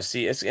 I just want to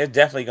see. It's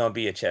definitely going to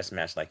be a chess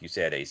match, like you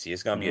said, AC.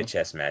 It's going to be a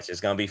chess match.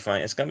 It's going to be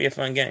fun. It's going to be a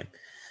fun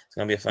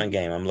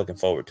game. I'm looking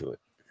forward to it.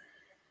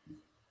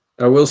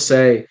 I will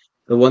say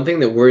the one thing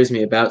that worries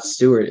me about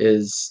Stewart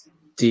is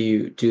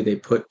do they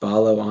put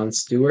Ballo on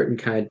Stewart and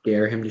kind of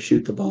dare him to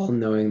shoot the ball,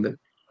 knowing that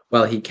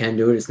while he can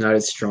do it, it's not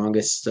his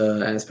strongest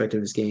aspect of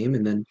his game,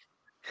 and then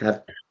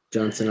have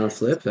Johnson on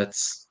Flip?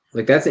 That's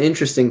an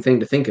interesting thing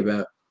to think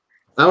about.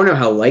 I don't know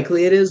how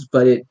likely it is,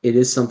 but it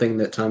is something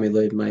that Tommy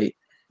Lloyd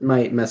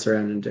might mess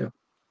around and do.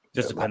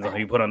 Just depends on who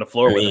you put on the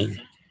floor with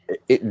him.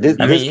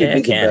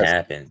 It can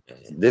happen.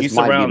 This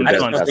might be the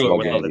best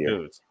basketball game of the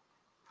year.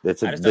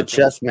 The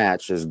chess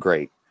match is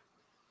great.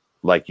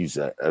 Like you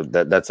said,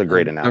 that's a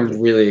great analogy.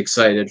 I'm really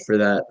excited for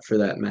that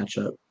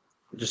matchup.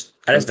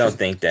 I just don't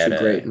think that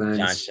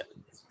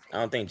I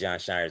don't think John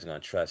Shire is going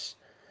to trust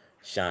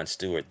Sean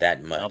Stewart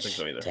that much. I don't think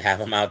so either. To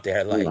have him out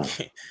there like,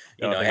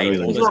 hey,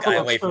 pull this guy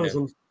away from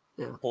him.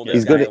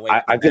 He's good.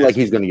 I feel like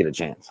he's going to get a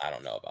chance. I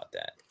don't know about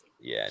that.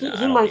 Yeah,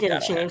 he might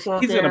get a chance.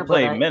 He's going to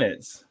play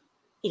minutes.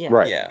 Yeah,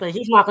 right. Yeah. But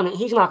he's not going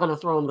to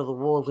throw him to the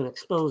wolves and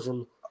expose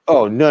him.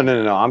 Oh no!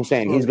 I'm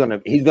saying he's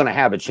gonna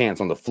have a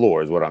chance on the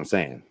floor. Is what I'm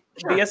saying.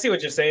 Sure. I see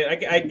what you're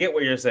saying. I get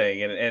what you're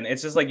saying, and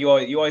it's just like you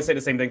always say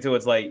the same thing too.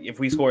 It's like if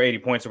we score 80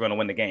 points, we're going to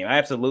win the game. I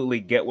absolutely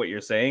get what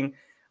you're saying.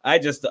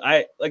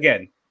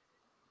 Again,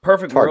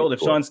 perfect world. If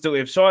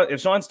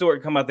Sean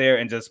Stewart come out there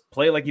and just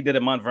play like he did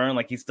at Mont Verne,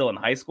 like he's still in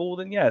high school,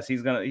 then yes, he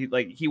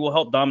will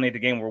help dominate the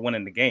game. We're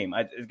winning the game.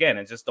 I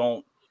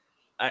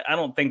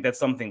don't think that's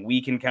something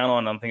we can count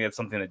on. I don't think that's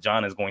something that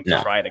John is going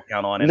to try to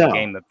count on in a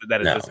game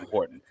that is this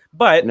important.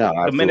 But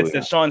the minutes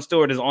that Sean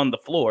Stewart is on the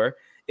floor,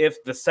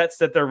 if the sets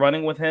that they're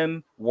running with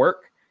him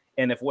work,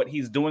 and if what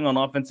he's doing on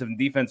offensive and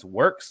defense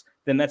works,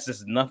 then that's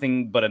just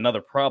nothing but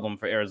another problem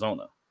for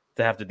Arizona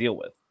to have to deal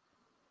with.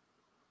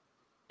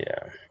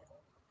 Yeah.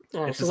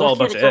 All right, it's just all a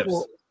bunch of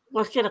ifs.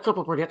 Let's get a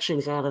couple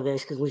predictions out of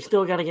this because we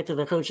still got to get to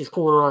the coach's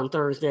corner on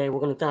Thursday. We're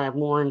going to dive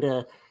more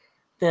into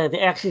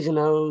the X's and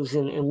O's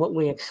and what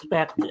we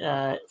expect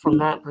from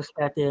that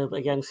perspective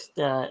against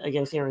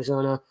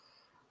Arizona.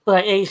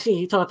 But AC,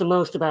 you talked the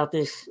most about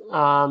this.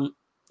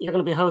 You're going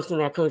to be hosting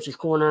that coach's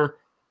corner.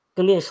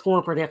 Going to be a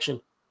score prediction.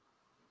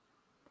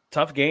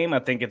 Tough game. I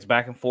think it's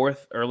back and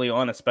forth early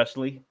on,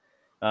 especially.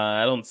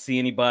 I don't see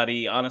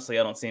anybody. Honestly,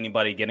 I don't see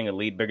anybody getting a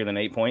lead bigger than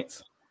 8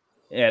 points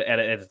at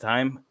a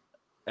time.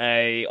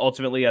 I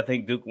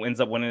think Duke ends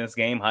up winning this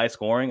game high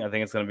scoring. I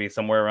think it's going to be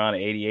somewhere around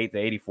 88 to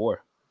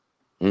 84.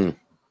 Wow,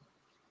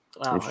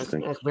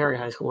 that's very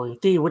high scoring.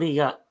 D, what do you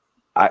got?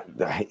 I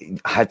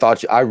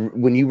thought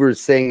when you were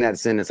saying that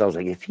sentence, I was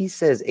like, if he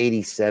says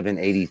 87,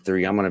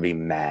 83, I'm going to be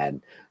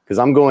mad because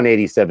I'm going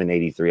 87,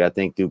 83. I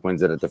think Duke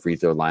wins it at the free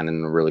throw line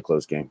in a really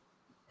close game.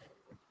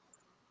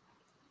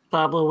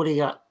 Pablo, what do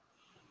you got?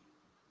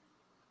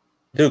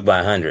 Duke by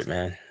 100,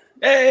 man.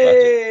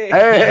 Hey,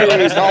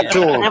 talk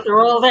to him. After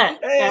all that,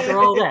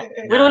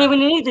 we don't even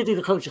need to do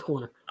the coach's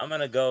corner. I'm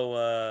gonna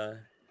go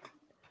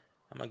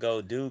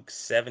Duke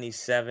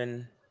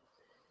 77,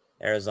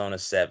 Arizona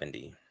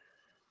 70.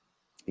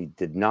 He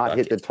did not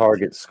hit the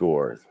target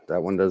score.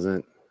 That one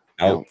doesn't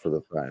count for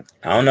the 5.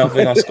 I don't know if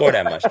we're gonna score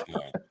that much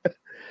tomorrow.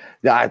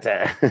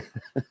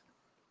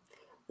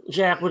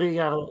 Jack, what do you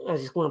got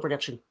as your scoring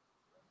prediction?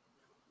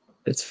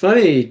 It's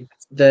funny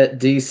that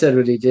D said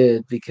what he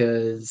did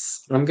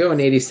because I'm going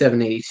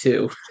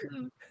 87-82.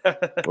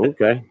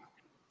 Okay.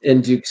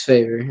 In Duke's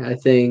favor. I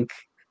think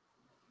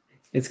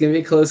it's going to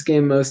be a close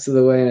game most of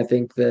the way, and I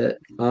think that,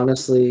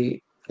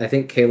 honestly,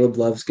 Caleb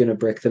Love's going to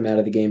brick them out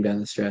of the game down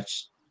the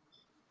stretch.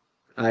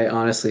 I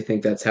honestly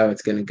think that's how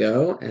it's going to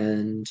go,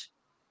 and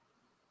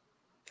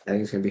I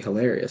think it's going to be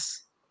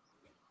hilarious.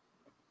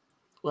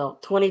 Well,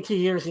 22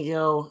 years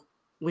ago,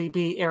 we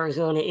beat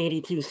Arizona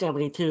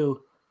 82-72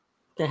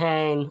 to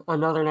hang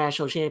another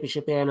national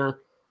championship banner,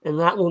 and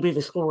that won't be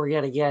the score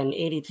yet again,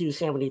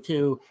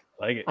 82-72.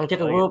 Like it. I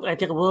think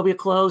it will be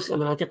close,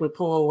 and then I think we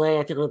pull away. I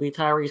think it'll be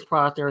Tyrese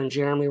Proctor and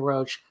Jeremy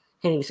Roach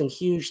hitting some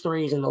huge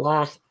threes in the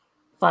last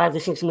 5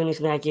 to 6 minutes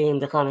of that game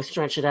to kind of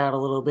stretch it out a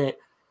little bit.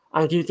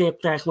 I do think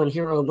that's when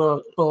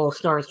hero ball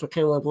starts for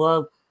Caleb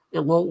Love.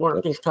 It won't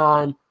work this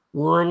time.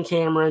 We're in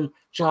Cameron.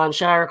 John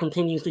Shire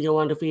continues to go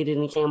undefeated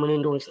in Cameron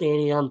Indoor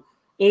Stadium.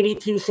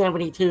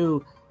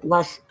 82-72.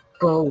 Let's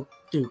go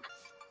Duke.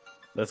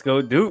 Let's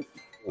go Duke.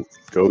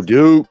 Go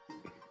Duke.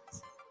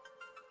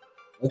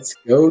 Let's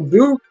go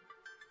Duke.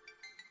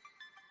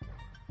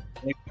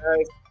 Hey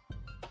guys.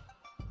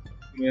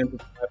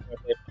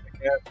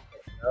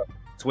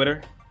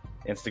 Twitter,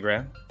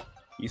 Instagram.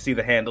 You see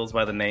the handles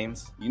by the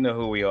names. You know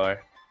who we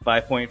are.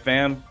 5 Point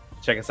Fam.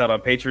 Check us out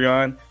on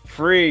Patreon.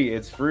 Free.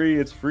 It's free.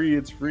 It's free.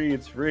 It's free.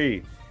 It's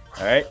free.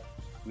 All right.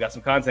 We got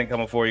some content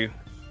coming for you.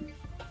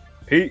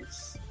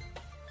 Peace.